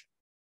inflammation.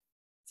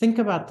 Think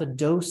about the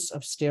dose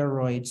of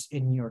steroids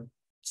in your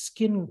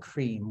skin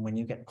cream when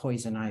you get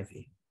poison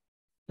ivy.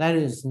 That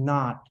is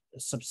not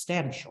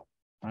substantial,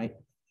 right?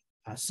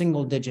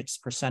 Single digits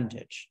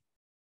percentage,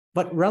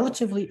 but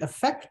relatively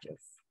effective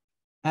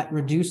at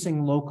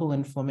reducing local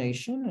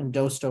inflammation, and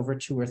dosed over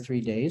 2 or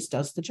 3 days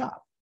does the job,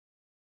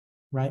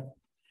 right?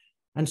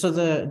 And so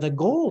the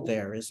goal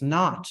there is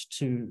not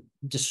to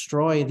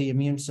destroy the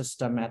immune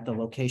system at the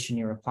location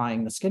you're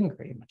applying the skin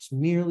cream. It's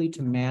merely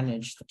to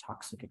manage the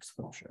toxic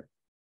exposure,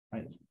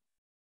 right?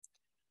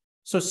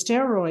 So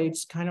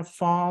steroids kind of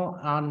fall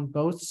on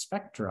both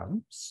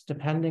spectrums,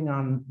 depending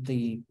on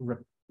the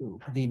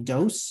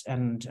dose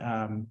and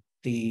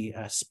the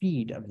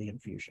speed of the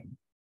infusion.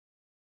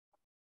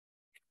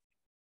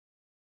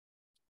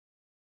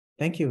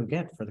 Thank you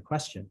again for the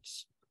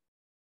questions.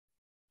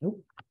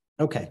 Nope.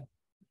 Okay.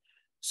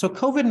 So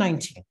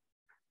COVID-19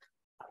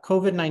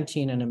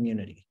 and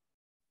immunity.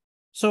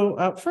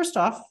 So first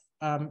off,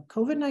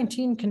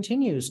 COVID-19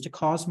 continues to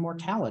cause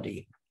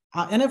mortality.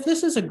 And if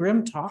this is a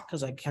grim talk,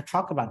 because I can't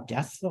talk about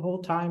death the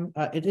whole time,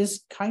 it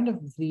is kind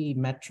of the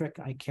metric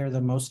I care the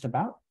most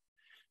about.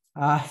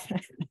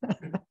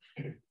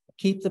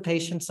 Keep the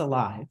patients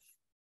alive.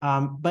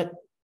 But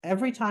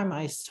every time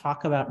I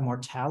talk about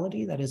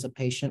mortality, that is a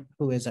patient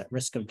who is at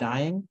risk of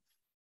dying,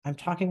 I'm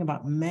talking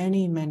about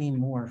many, many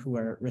more who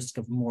are at risk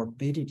of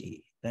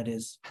morbidity, that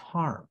is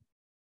harm,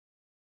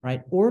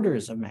 right?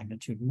 Orders of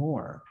magnitude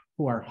more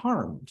who are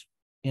harmed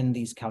in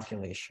these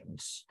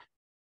calculations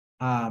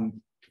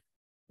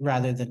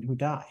rather than who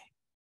die.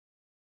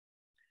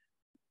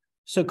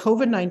 So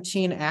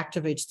COVID-19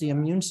 activates the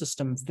immune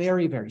system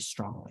very, very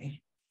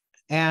strongly.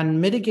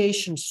 And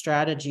mitigation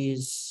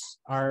strategies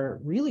are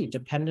really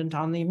dependent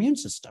on the immune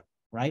system,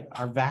 right?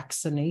 Our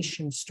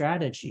vaccination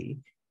strategy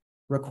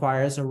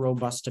requires a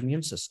robust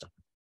immune system.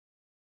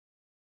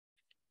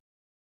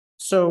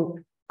 So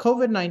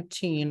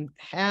COVID-19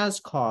 has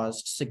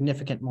caused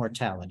significant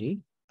mortality.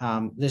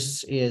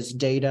 This is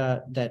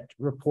data that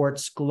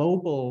reports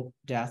global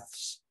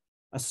deaths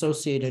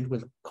associated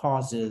with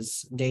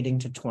causes dating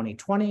to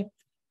 2020.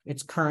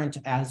 It's current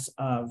as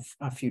of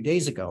a few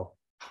days ago.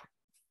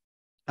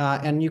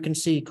 And you can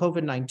see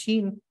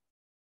COVID-19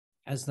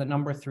 as the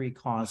number 3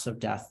 cause of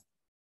death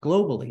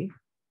globally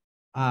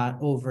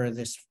over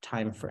this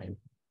time frame.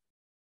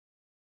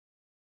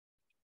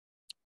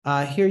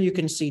 Here you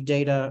can see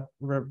data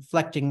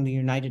reflecting the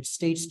United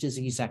States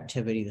disease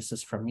activity. This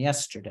is from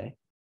yesterday.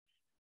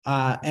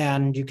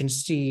 And you can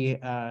see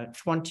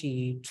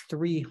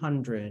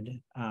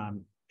 2,300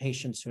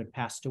 patients who had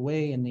passed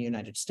away in the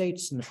United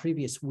States in the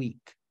previous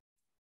week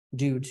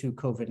due to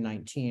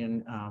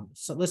COVID-19.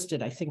 So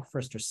listed, I think,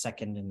 first or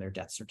second in their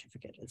death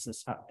certificate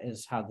is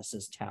how this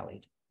is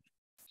tallied.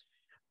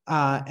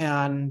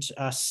 And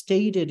a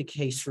stated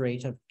case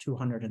rate of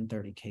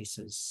 230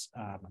 cases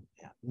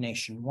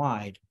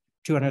nationwide,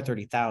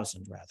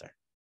 230,000 rather.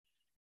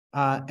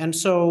 And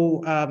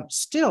so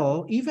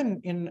still,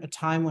 even in a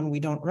time when we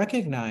don't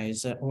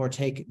recognize or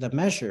take the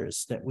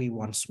measures that we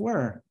once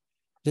were,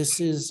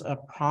 this is a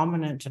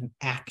prominent and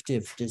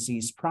active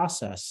disease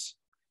process.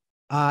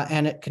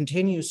 And it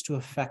continues to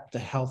affect the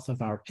health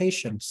of our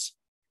patients.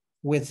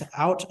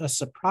 Without a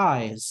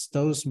surprise,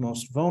 those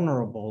most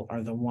vulnerable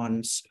are the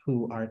ones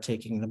who are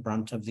taking the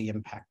brunt of the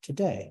impact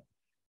today.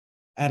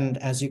 And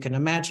as you can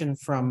imagine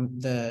from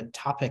the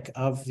topic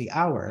of the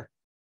hour,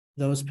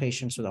 those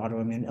patients with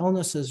autoimmune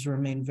illnesses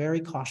remain very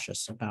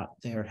cautious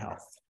about their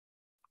health.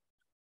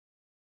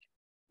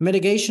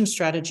 Mitigation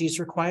strategies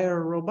require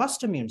a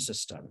robust immune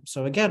system.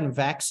 So again,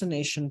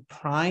 vaccination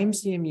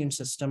primes the immune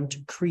system to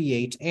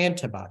create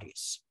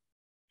antibodies.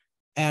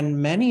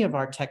 And many of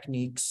our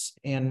techniques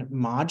in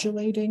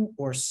modulating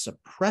or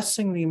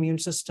suppressing the immune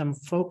system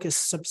focus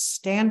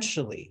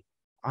substantially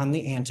on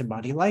the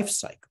antibody life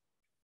cycle.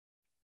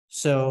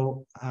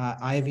 So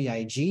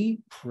IVIG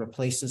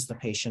replaces the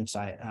patient's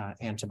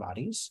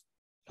antibodies.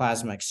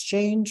 Plasma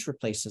exchange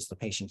replaces the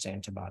patient's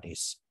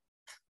antibodies.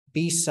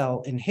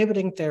 B-cell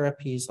inhibiting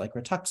therapies like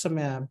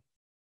rituximab,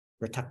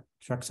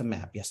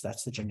 yes,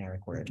 that's the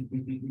generic word,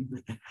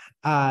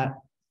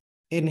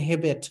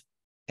 inhibit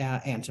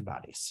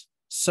antibodies.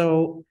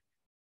 So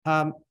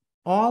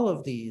all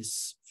of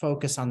these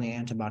focus on the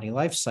antibody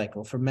life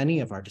cycle for many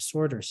of our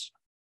disorders.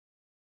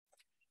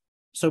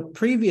 So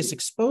previous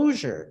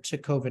exposure to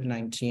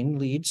COVID-19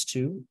 leads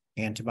to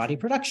antibody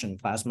production.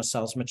 Plasma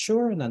cells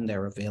mature and then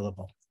they're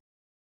available.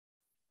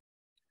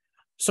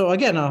 So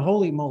again, a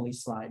holy moly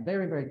slide,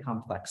 very, very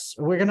complex.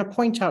 We're going to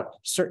point out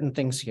certain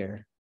things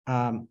here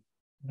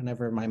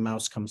whenever my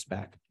mouse comes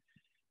back.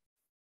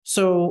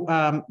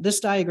 So this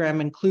diagram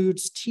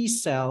includes T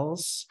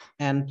cells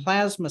and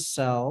plasma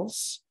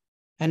cells,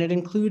 and it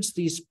includes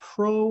these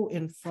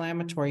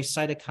pro-inflammatory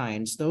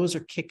cytokines. Those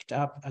are kicked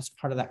up as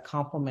part of that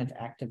complement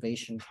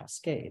activation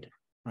cascade,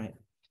 right?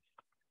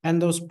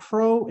 And those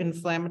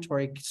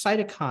pro-inflammatory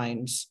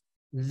cytokines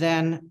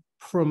then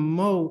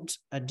promote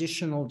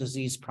additional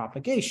disease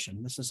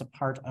propagation. This is a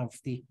part of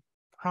the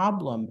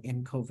problem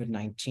in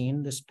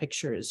COVID-19. This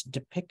picture is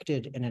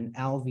depicted in an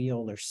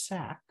alveolar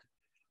sac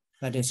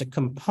that is a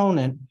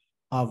component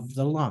of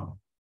the lung.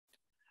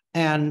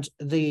 And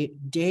the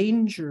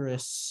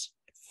dangerous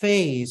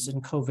phase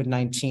in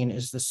COVID-19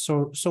 is the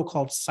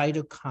so-called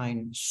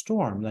cytokine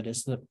storm. That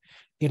is, the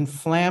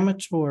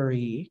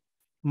inflammatory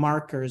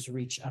markers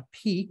reach a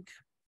peak,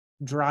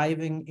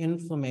 driving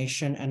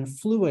inflammation and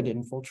fluid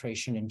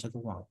infiltration into the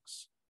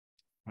lungs,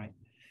 right?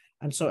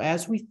 And so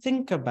as we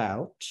think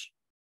about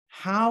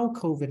how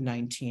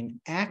COVID-19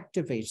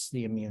 activates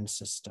the immune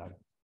system,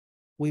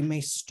 we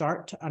may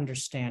start to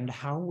understand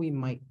how we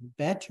might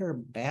better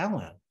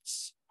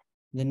balance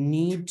the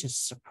need to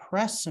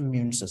suppress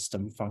immune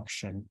system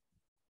function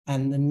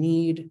and the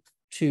need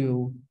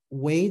to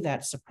weigh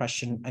that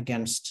suppression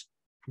against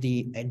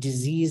the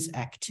disease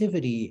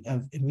activity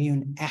of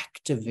immune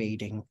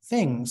activating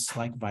things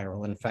like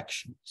viral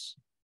infections.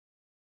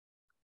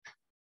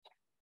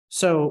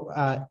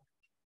 So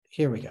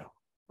here we go.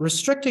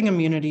 Restricting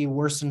immunity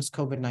worsens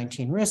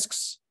COVID-19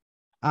 risks.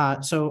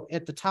 So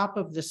at the top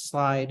of this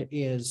slide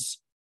is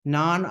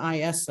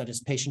non-IS, that is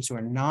patients who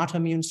are not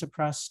immune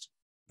suppressed,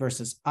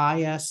 versus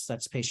IS,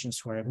 that's patients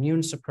who are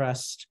immune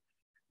suppressed.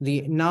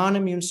 The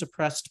non-immune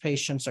suppressed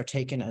patients are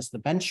taken as the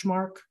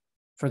benchmark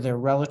for their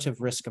relative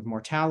risk of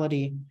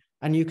mortality.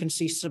 And you can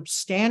see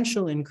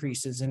substantial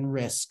increases in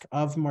risk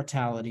of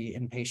mortality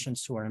in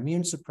patients who are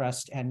immune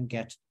suppressed and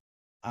get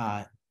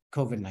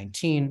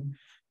COVID-19.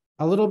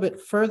 A little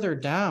bit further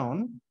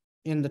down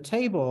in the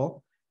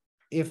table,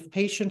 if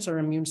patients are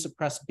immune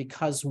suppressed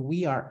because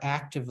we are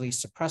actively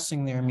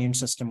suppressing their immune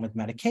system with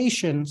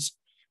medications,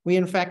 we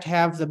in fact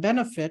have the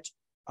benefit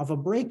of a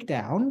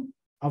breakdown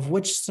of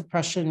which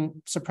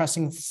suppressing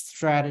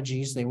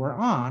strategies they were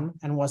on,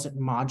 and was it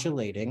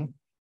modulating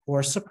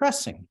or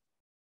suppressing.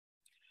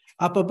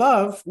 Up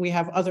above, we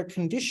have other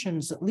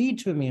conditions that lead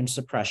to immune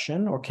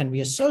suppression or can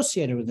be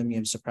associated with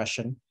immune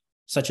suppression,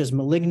 such as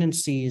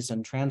malignancies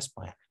and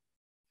transplant.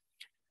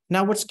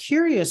 Now, what's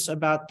curious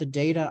about the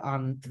data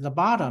on the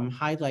bottom,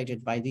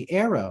 highlighted by the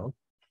arrow,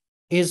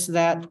 is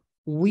that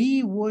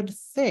we would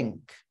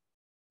think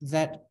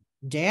that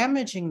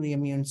damaging the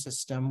immune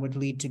system would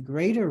lead to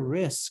greater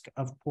risk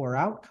of poor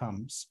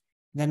outcomes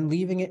than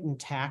leaving it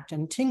intact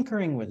and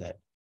tinkering with it.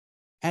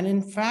 And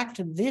in fact,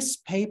 this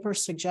paper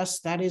suggests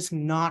that is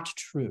not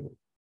true.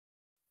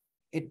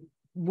 It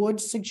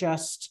would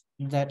suggest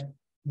that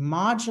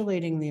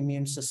modulating the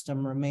immune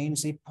system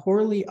remains a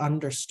poorly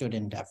understood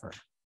endeavor.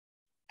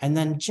 And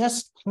then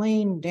just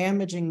plain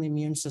damaging the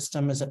immune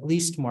system is at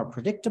least more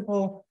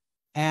predictable,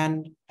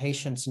 and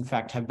patients, in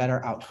fact, have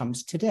better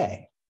outcomes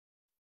today.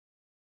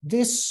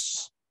 It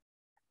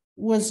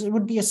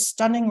would be a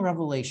stunning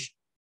revelation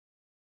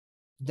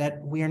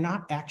that we are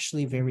not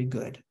actually very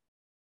good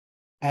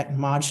at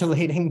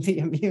modulating the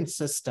immune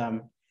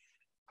system,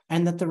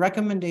 and that the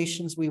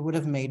recommendations we would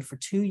have made for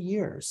 2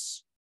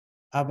 years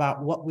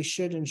about what we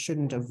should and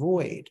shouldn't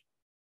avoid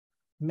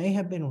may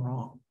have been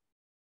wrong.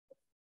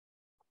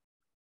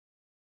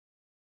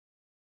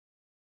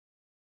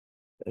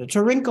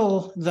 To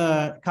wrinkle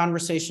the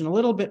conversation a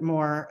little bit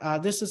more,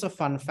 this is a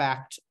fun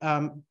fact.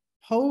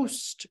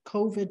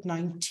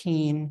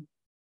 Post-COVID-19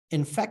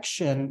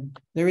 infection,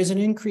 there is an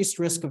increased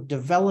risk of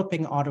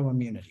developing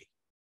autoimmunity.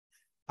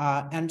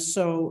 And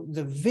so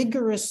the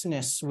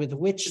vigorousness with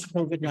which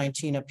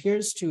COVID-19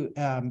 appears to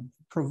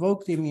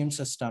provoke the immune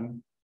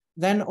system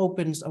then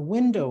opens a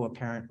window,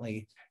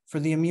 apparently, for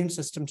the immune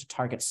system to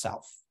target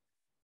self.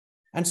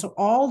 And so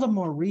all the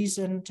more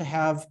reason to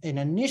have an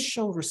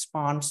initial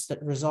response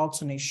that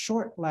results in a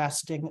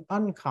short-lasting,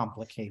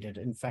 uncomplicated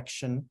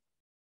infection,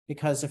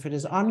 because if it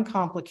is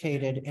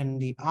uncomplicated in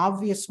the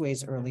obvious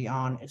ways early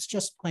on, it's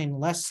just plain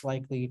less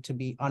likely to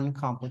be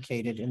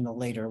uncomplicated in the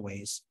later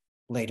ways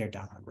later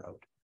down the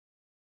road.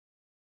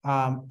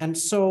 And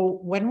so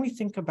when we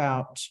think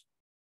about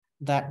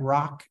that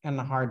rock and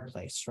the hard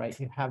place, right?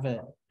 You have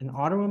an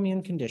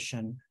autoimmune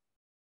condition,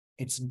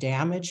 it's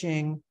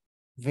damaging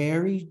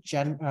very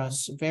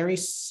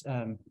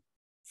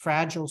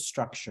fragile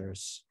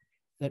structures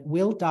that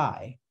will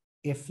die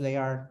if they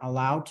are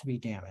allowed to be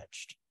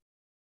damaged.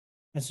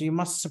 And so you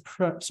must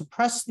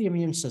suppress the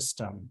immune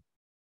system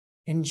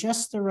in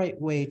just the right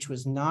way to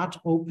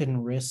not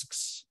open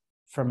risks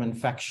from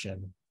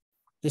infection.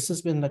 This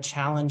has been the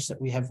challenge that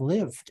we have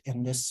lived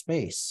in this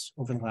space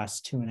over the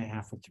last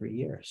 2.5 or 3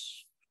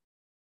 years.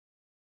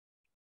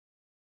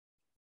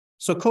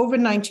 So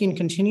COVID-19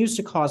 continues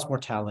to cause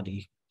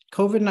mortality.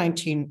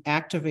 COVID-19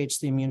 activates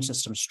the immune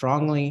system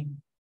strongly.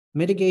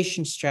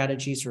 Mitigation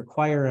strategies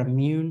require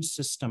immune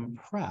system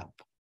prep.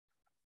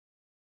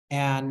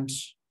 And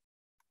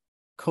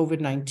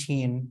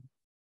COVID-19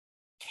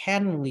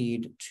 can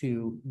lead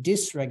to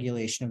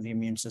dysregulation of the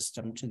immune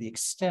system to the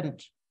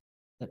extent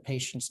that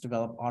patients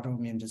develop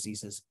autoimmune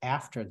diseases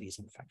after these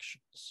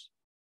infections.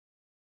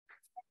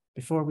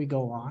 Before we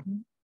go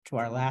on to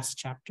our last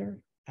chapter,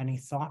 any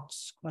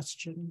thoughts,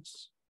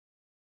 questions?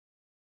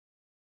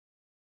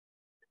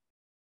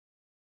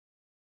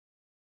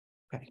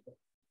 Okay.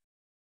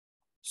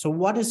 So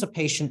what is a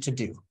patient to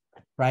do,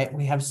 right?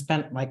 We have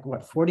spent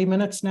 40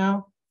 minutes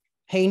now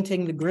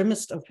painting the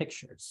grimmest of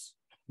pictures,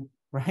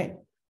 right?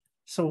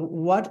 So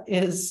what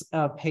is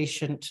a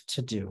patient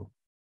to do?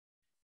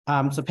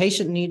 So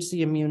patient needs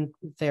the immune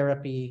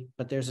therapy,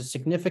 but there's a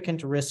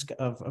significant risk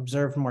of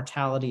observed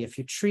mortality if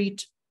you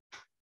treat,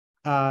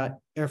 or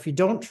if you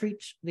don't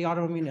treat the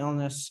autoimmune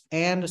illness,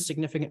 and a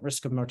significant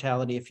risk of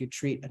mortality if you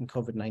treat and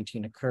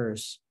COVID-19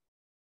 occurs.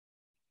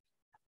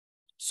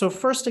 So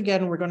first,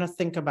 again, we're going to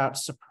think about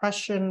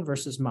suppression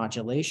versus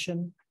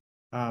modulation.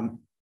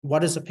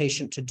 What is a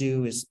patient to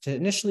do is to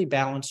initially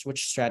balance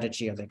which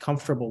strategy are they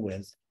comfortable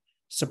with.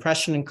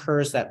 Suppression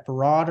incurs that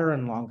broader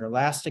and longer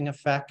lasting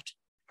effect,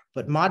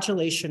 but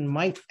modulation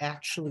might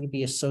actually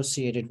be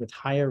associated with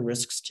higher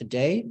risks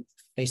today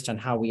based on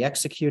how we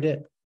execute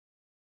it.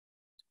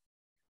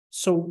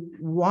 So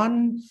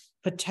one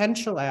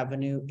potential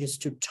avenue is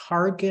to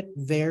target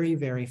very,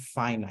 very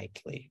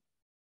finitely.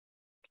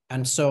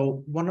 And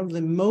so one of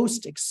the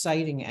most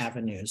exciting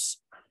avenues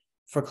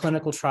for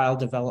clinical trial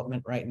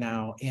development right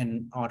now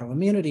in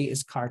autoimmunity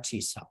is CAR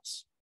T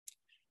cells.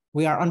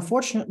 We are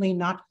unfortunately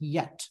not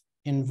yet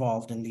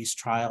involved in these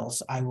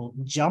trials. I will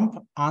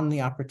jump on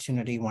the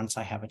opportunity once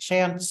I have a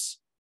chance.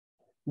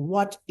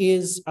 What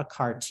is a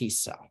CAR T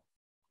cell?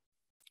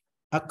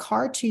 A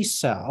CAR T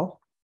cell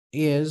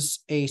is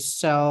a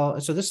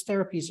cell, so this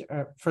therapies,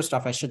 first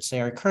off, I should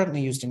say, are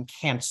currently used in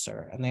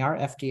cancer, and they are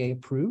FDA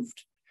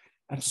approved.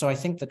 And so I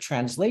think the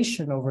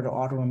translation over to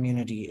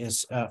autoimmunity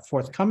is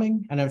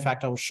forthcoming. And in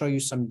fact, I will show you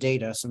some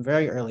data, some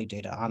very early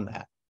data on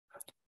that.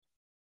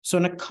 So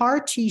in a CAR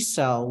T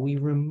cell, we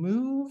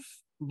remove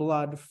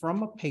blood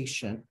from a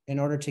patient in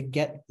order to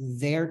get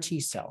their T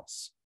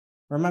cells.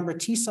 Remember,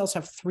 T cells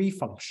have 3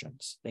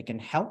 functions. They can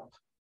help,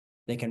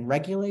 they can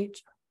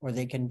regulate, or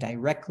they can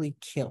directly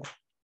kill.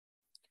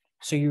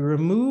 So you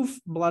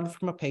remove blood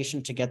from a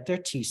patient to get their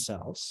T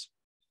cells.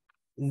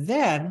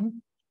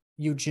 Then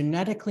you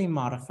genetically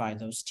modify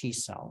those T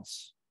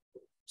cells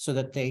so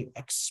that they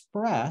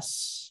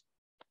express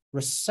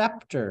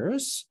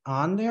receptors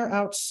on their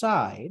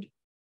outside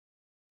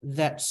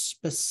that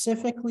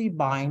specifically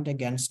bind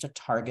against a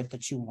target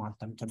that you want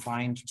them to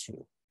bind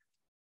to.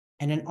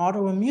 And in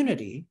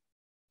autoimmunity,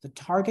 the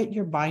target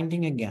you're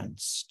binding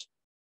against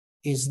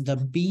is the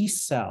B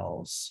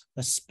cells,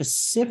 the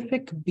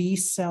specific B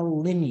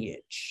cell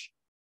lineage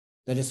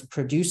that is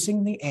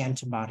producing the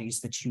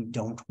antibodies that you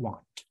don't want.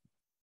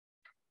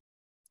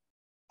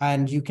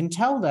 And you can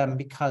tell them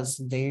because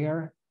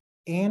their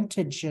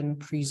antigen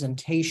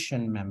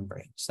presentation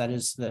membranes. That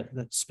is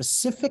the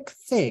specific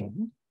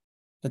thing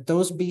that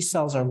those B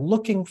cells are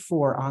looking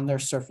for on their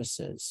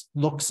surfaces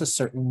looks a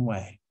certain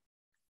way.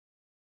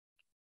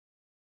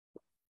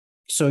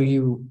 So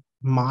you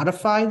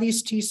modify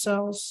these T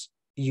cells,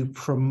 you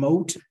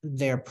promote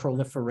their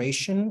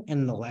proliferation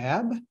in the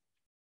lab,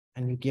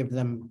 and you give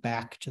them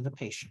back to the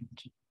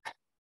patient.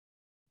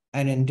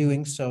 And in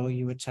doing so,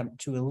 you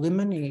attempt to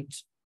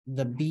eliminate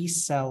the B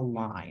cell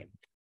line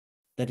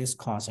that is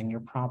causing your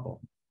problem.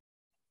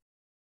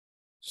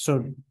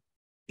 So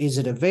is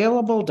it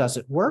available? Does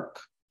it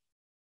work?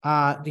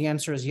 The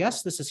answer is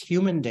yes. This is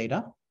human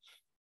data.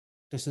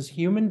 This is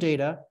human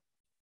data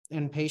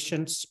in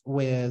patients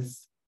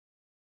with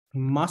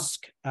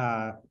MuSK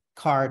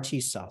CAR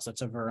T cells.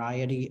 It's a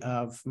variety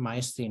of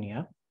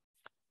myasthenia.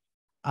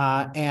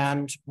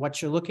 And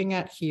what you're looking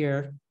at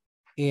here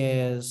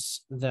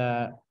is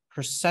the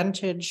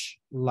percentage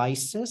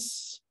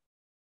lysis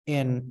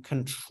in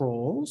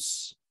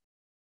controls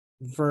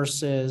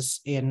versus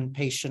in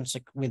patients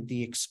with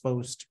the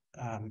exposed,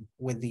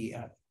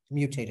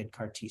 mutated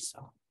CAR T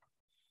cell.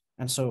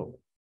 And so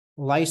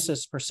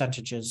lysis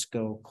percentages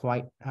go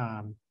quite,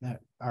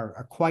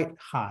 are quite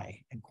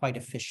high and quite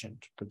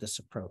efficient with this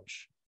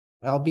approach,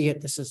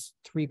 albeit this is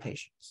 3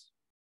 patients.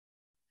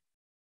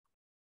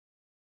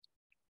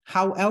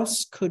 How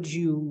else could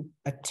you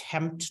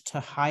attempt to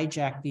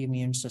hijack the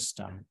immune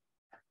system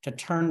to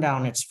turn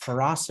down its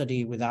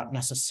ferocity without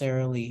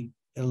necessarily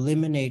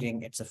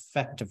eliminating its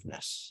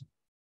effectiveness?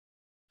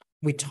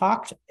 We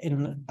talked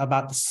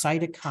about the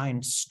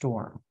cytokine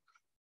storm.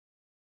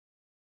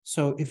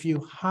 So if you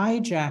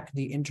hijack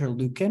the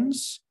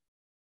interleukins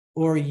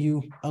or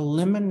you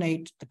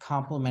eliminate the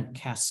complement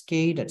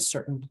cascade at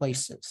certain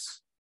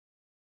places,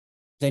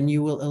 then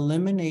you will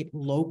eliminate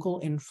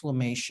local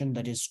inflammation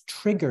that is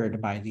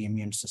triggered by the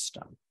immune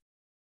system.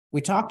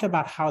 We talked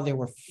about how there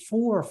were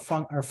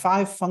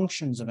 5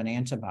 functions of an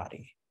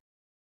antibody.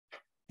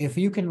 If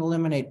you can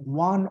eliminate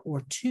 1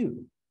 or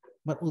 2,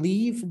 but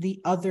leave the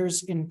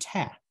others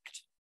intact,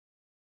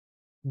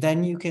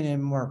 then you can, in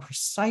a more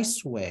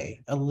precise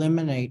way,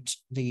 eliminate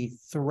the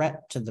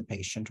threat to the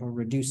patient or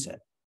reduce it.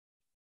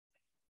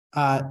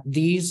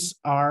 These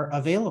are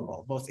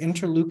available. Both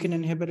interleukin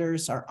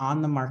inhibitors are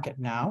on the market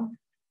now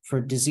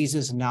for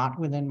diseases not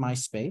within my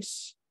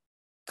space.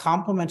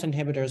 Complement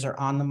inhibitors are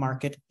on the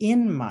market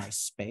in my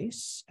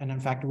space. And in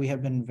fact, we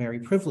have been very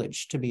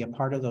privileged to be a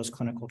part of those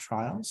clinical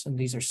trials. And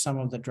these are some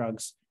of the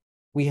drugs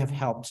we have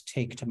helped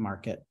take to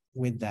market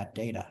with that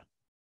data.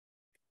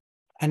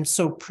 And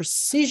so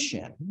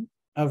precision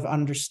of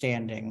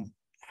understanding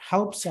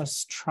helps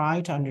us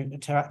try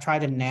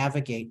to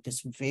navigate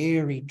this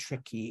very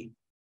tricky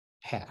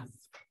path.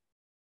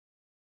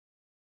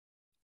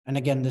 And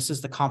again, this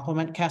is the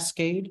complement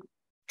cascade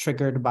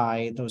triggered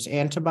by those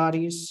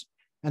antibodies.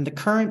 And the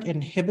current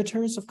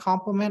inhibitors of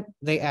complement,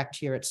 they act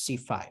here at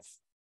C5.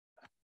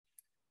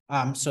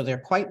 So they're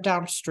quite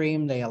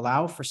downstream. They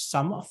allow for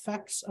some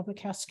effects of the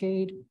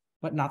cascade,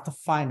 but not the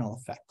final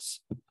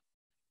effects.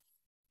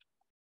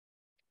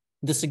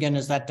 This again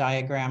is that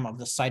diagram of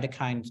the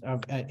cytokines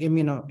of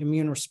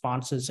immune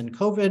responses in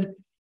COVID,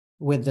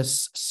 with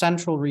this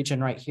central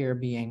region right here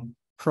being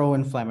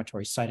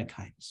pro-inflammatory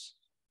cytokines.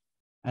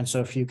 And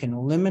so if you can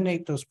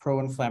eliminate those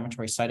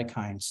pro-inflammatory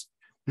cytokines,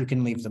 you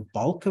can leave the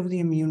bulk of the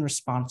immune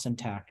response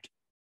intact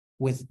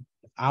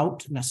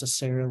without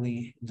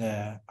necessarily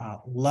the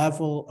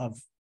level of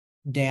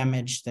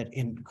damage that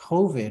in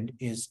COVID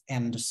is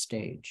end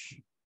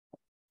stage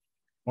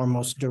or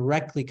most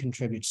directly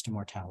contributes to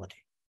mortality.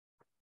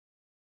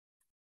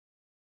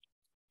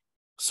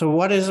 So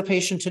what is a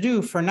patient to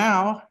do? For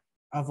now,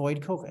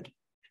 avoid COVID.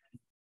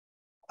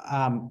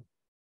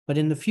 But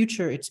in the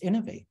future, it's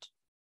innovate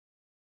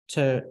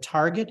to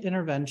target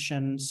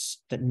interventions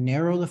that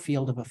narrow the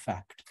field of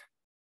effect.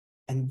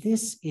 And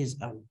this is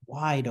a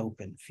wide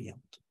open field.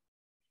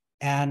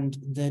 And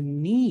the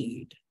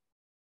need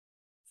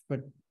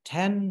for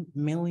 10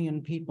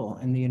 million people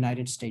in the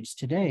United States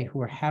today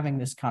who are having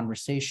this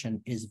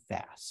conversation is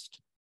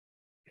vast.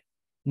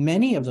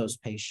 Many of those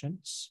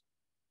patients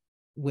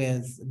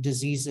with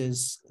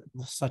diseases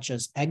such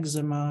as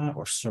eczema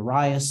or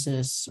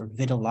psoriasis or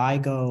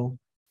vitiligo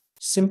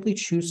simply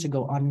choose to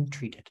go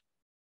untreated.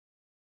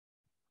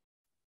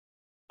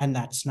 And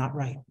that's not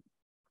right.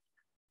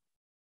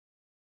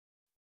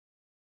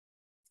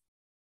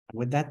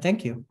 With that,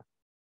 thank you.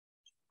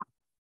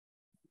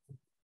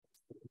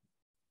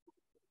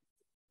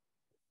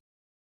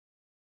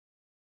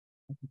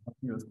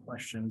 With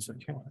questions.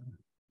 Okay.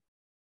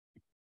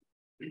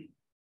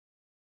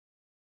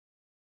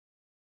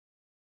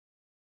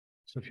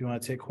 So if you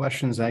want to take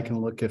questions, I can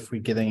look if we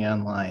get any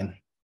online.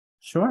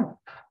 Sure.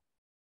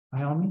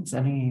 By all means,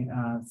 any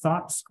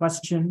thoughts,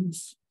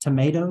 questions,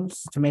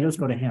 tomatoes? Tomatoes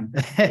go to him.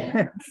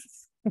 I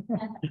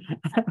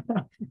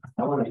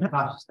want to be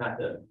cautious not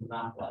to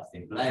monopolize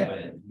things, but I have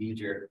a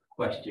major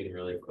question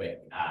really quick,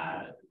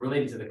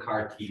 related to the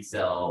CAR T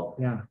cell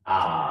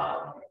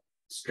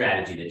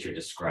strategy that you're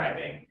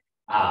describing.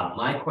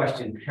 My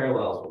question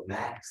parallels what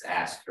Max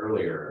asked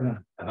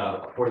earlier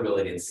about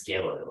affordability and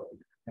scalability.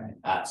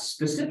 Right.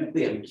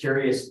 Specifically, I'm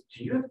curious,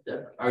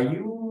 are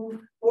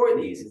you for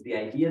these? Is the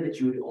idea that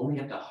you would only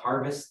have to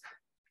harvest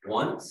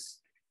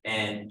once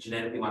and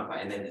genetically modify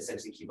and then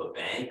essentially keep a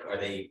bank? Are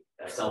they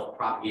a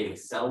self-propagating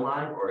cell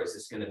line, or is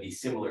this going to be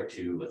similar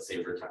to, let's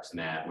say,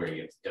 rituximab, where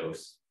you have to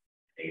dose,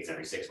 I think it's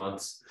every 6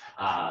 months,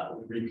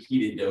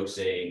 repeated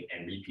dosing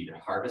and repeated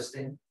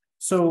harvesting?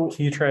 So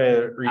Can you try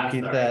to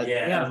repeat that?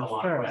 Yeah, Yeah, that's a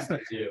long sure. question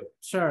too.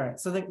 Sure.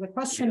 So the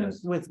question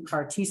Yes. with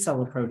CAR T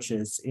cell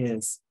approaches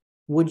is,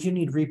 would you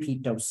need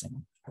repeat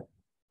dosing?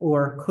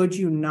 Or could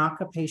you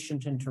knock a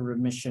patient into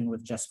remission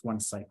with just one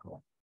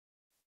cycle?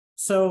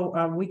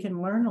 So we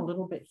can learn a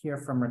little bit here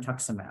from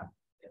rituximab.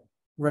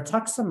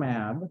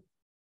 Rituximab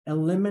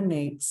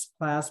eliminates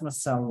plasma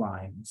cell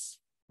lines,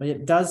 but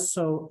it does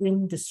so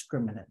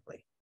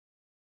indiscriminately.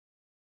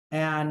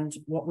 And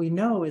what we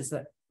know is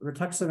that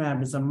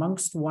rituximab is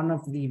amongst one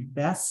of the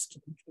best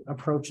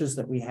approaches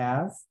that we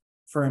have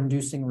for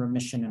inducing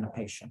remission in a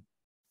patient.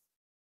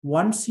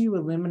 Once you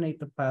eliminate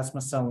the plasma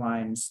cell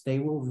lines, they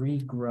will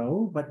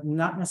regrow, but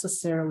not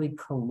necessarily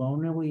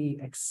colonially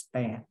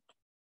expand.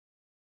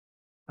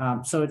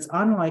 So it's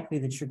unlikely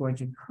that you're going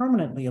to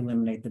permanently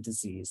eliminate the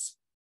disease.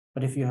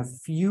 But if you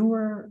have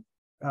fewer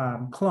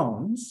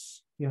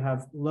clones, you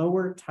have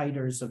lower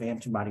titers of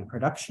antibody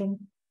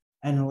production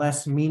and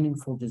less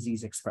meaningful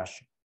disease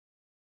expression.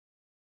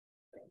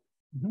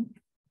 Mm-hmm.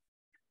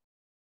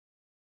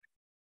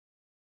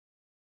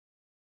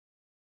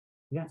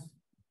 Yes.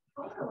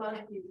 How are a lot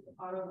of these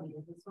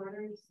autoimmune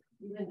disorders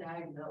even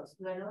diagnosed?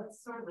 Because I know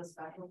it's sort of a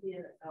specialty in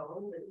its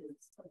own that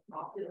is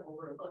often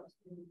overlooked.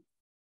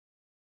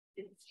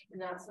 It's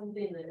not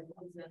something that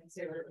is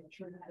necessarily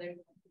traumatic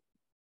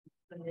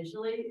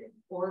initially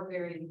or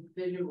very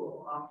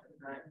visual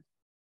oftentimes.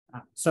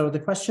 So the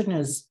question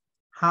is,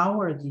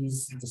 how are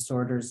these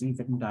disorders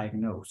even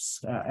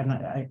diagnosed?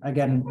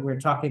 Again, we're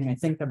talking, I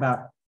think,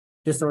 about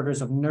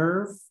disorders of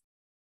nerve,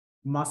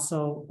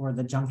 muscle, or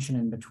the junction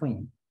in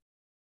between.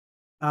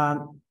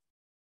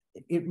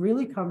 It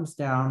really comes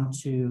down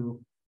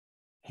to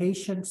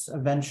patients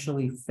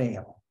eventually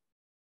fail.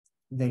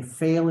 They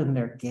fail in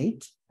their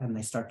gait and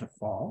they start to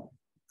fall.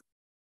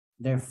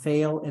 They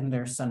fail in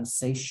their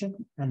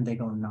sensation and they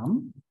go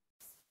numb.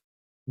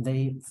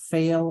 They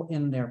fail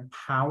in their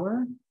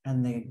power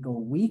and they go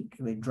weak.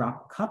 They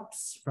drop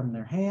cups from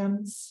their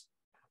hands.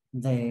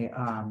 They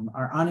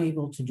are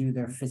unable to do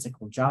their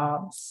physical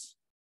jobs.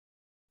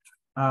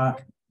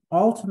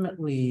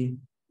 Ultimately,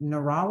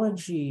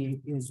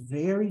 neurology is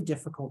very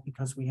difficult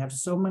because we have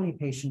so many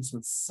patients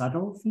with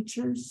subtle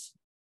features.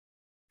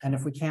 And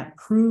if we can't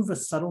prove a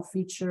subtle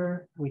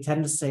feature, we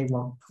tend to say,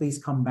 well,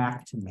 please come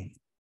back to me.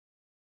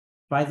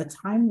 By the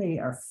time they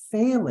are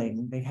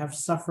failing, they have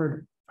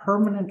suffered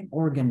permanent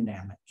organ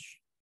damage.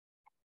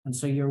 And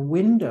so your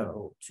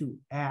window to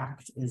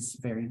act is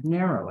very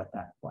narrow at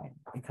that point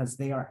because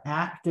they are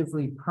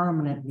actively,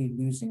 permanently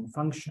losing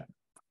function.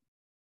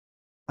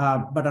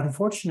 But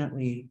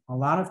unfortunately, a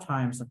lot of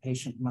times the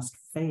patient must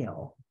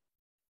fail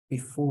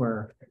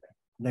before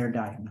they're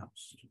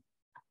diagnosed.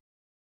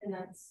 And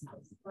that's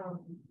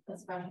a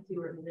specialty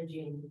where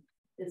imaging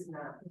is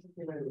not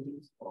particularly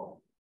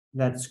useful.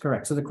 That's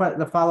correct. So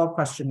the follow-up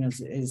question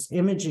is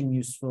imaging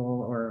useful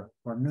or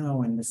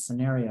no in this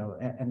scenario?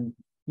 And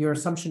your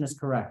assumption is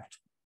correct.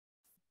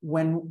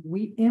 When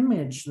we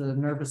image the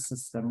nervous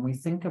system, we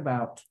think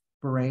about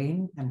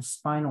brain and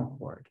spinal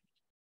cord.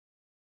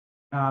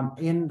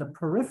 In the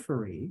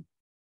periphery,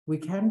 we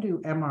can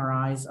do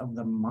MRIs of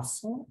the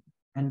muscle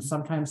and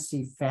sometimes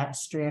see fat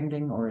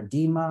stranding or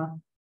edema,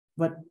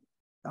 but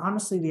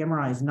honestly, the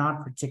MRI is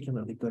not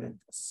particularly good at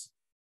this.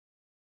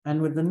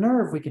 And with the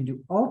nerve, we can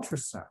do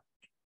ultrasound,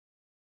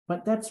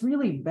 but that's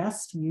really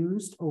best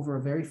used over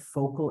a very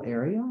focal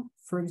area.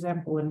 For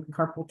example, in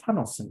carpal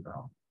tunnel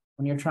syndrome,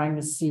 when you're trying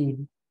to see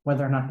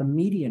whether or not the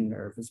median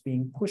nerve is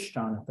being pushed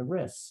on at the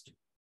wrist.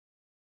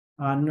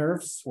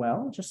 Nerves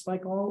swell, just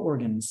like all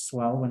organs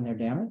swell when they're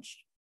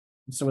damaged.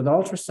 And so with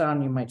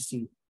ultrasound, you might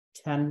see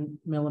 10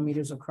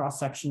 millimeters of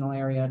cross-sectional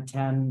area,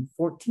 10,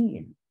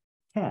 14,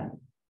 10.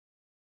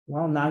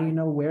 Well, now you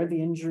know where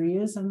the injury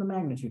is and the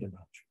magnitude of the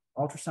injury.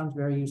 Ultrasound is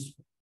very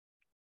useful.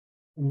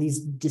 In these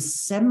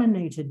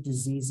disseminated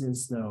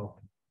diseases,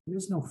 though, there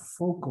is no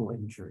focal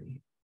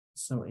injury.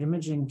 So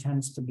imaging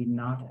tends to be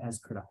not as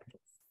productive.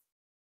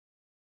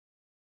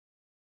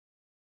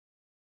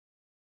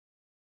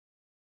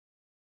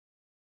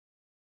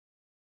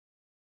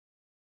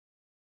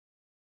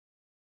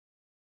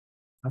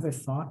 Other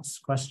thoughts,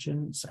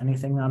 questions,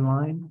 anything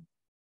online?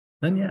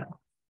 Then yeah.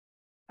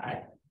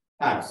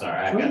 I'm sorry,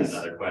 I've got Please.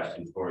 another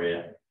question for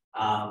you.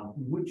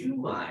 Would you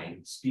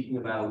mind speaking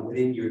about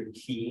within your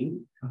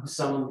team,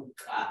 some,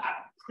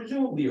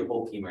 presumably your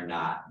whole team are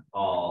not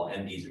all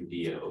MDs or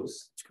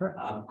DOs. That's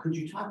correct. Could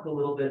you talk a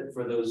little bit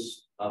for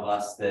those of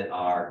us that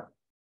are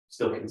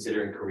still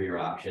considering career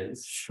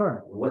options?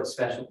 Sure. What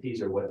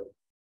specialties or what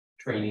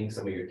training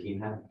some of your team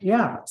have?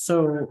 Yeah,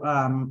 so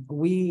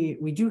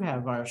we do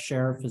have our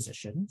share of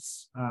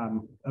physicians,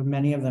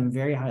 many of them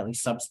very highly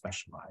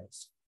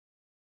subspecialized.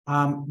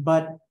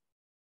 But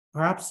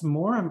perhaps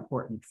more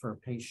important for a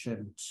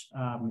patient,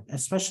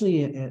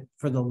 especially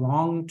for the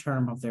long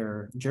term of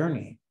their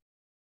journey,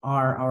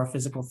 are our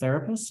physical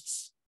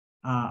therapists,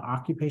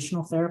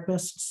 occupational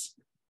therapists.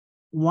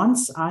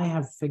 Once I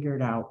have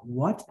figured out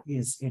what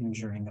is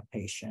injuring a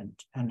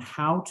patient and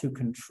how to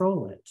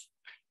control it,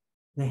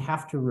 they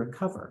have to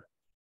recover.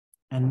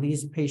 And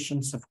these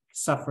patients have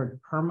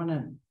suffered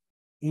permanent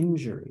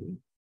injury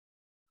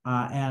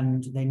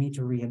and they need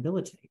to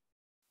rehabilitate.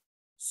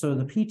 So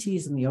the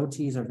PTs and the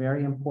OTs are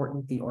very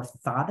important. The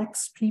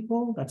orthotics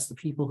people, that's the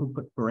people who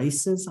put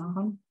braces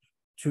on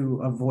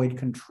to avoid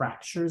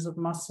contractures of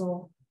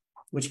muscle,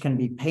 which can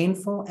be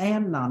painful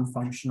and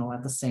non-functional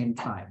at the same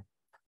time.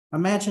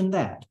 Imagine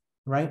that,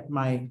 right?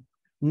 My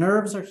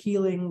nerves are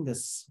healing.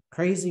 This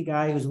crazy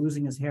guy who's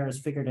losing his hair has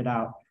figured it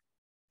out.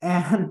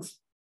 And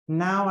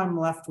now I'm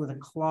left with a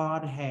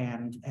clawed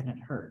hand and it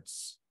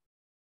hurts.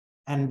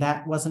 And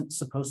that wasn't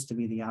supposed to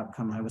be the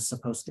outcome I was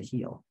supposed to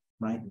heal,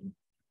 right?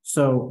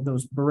 So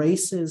those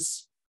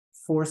braces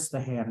force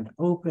the hand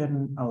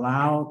open,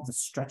 allow the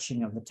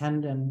stretching of the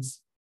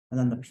tendons, and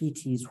then the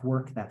PTs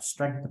work that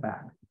strength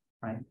back,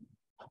 right?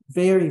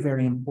 Very,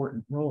 very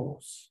important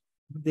roles.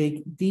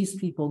 These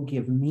people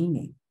give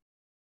meaning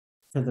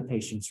to the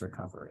patient's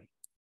recovery.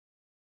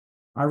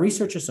 Our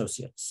research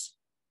associates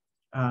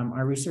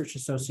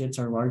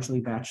are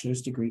largely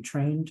bachelor's degree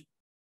trained,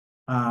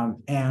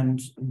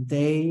 and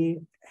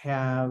they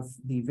have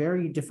the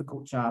very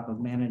difficult job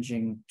of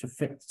managing to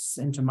fit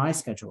into my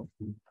schedule.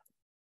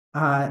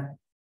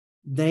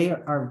 They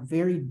are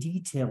very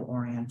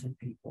detail-oriented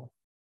people,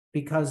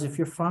 because if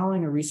you're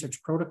following a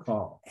research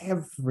protocol,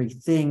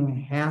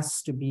 everything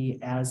has to be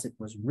as it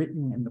was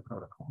written in the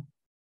protocol,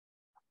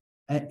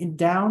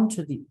 down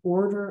to the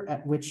order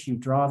at which you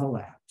draw the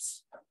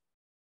labs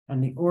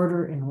and the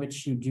order in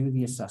which you do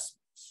the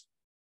assessments.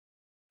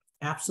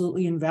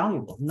 Absolutely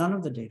invaluable. None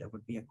of the data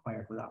would be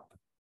acquired without them.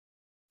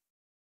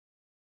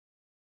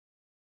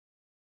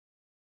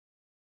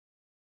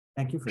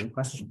 Thank you for your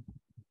question.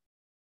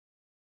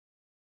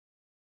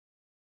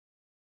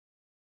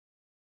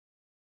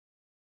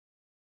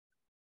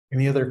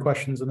 Any other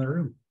questions in the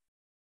room?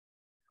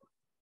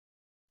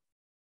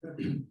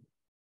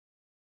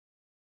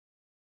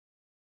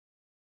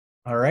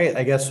 All right,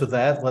 I guess with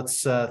that,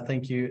 let's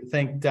thank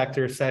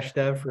Dr.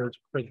 Sachdev for his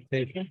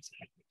presentation.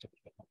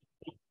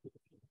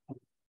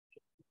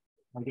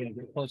 I'm getting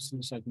get close to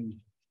this.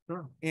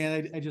 Sure.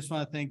 And I just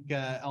want to thank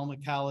Alma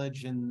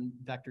College and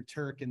Dr.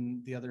 Turk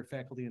and the other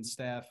faculty and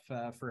staff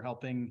for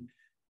helping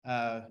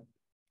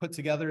put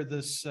together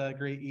this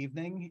great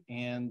evening.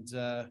 And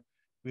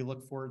we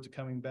look forward to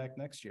coming back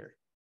next year.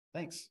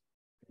 Thanks.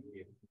 Thank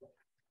you.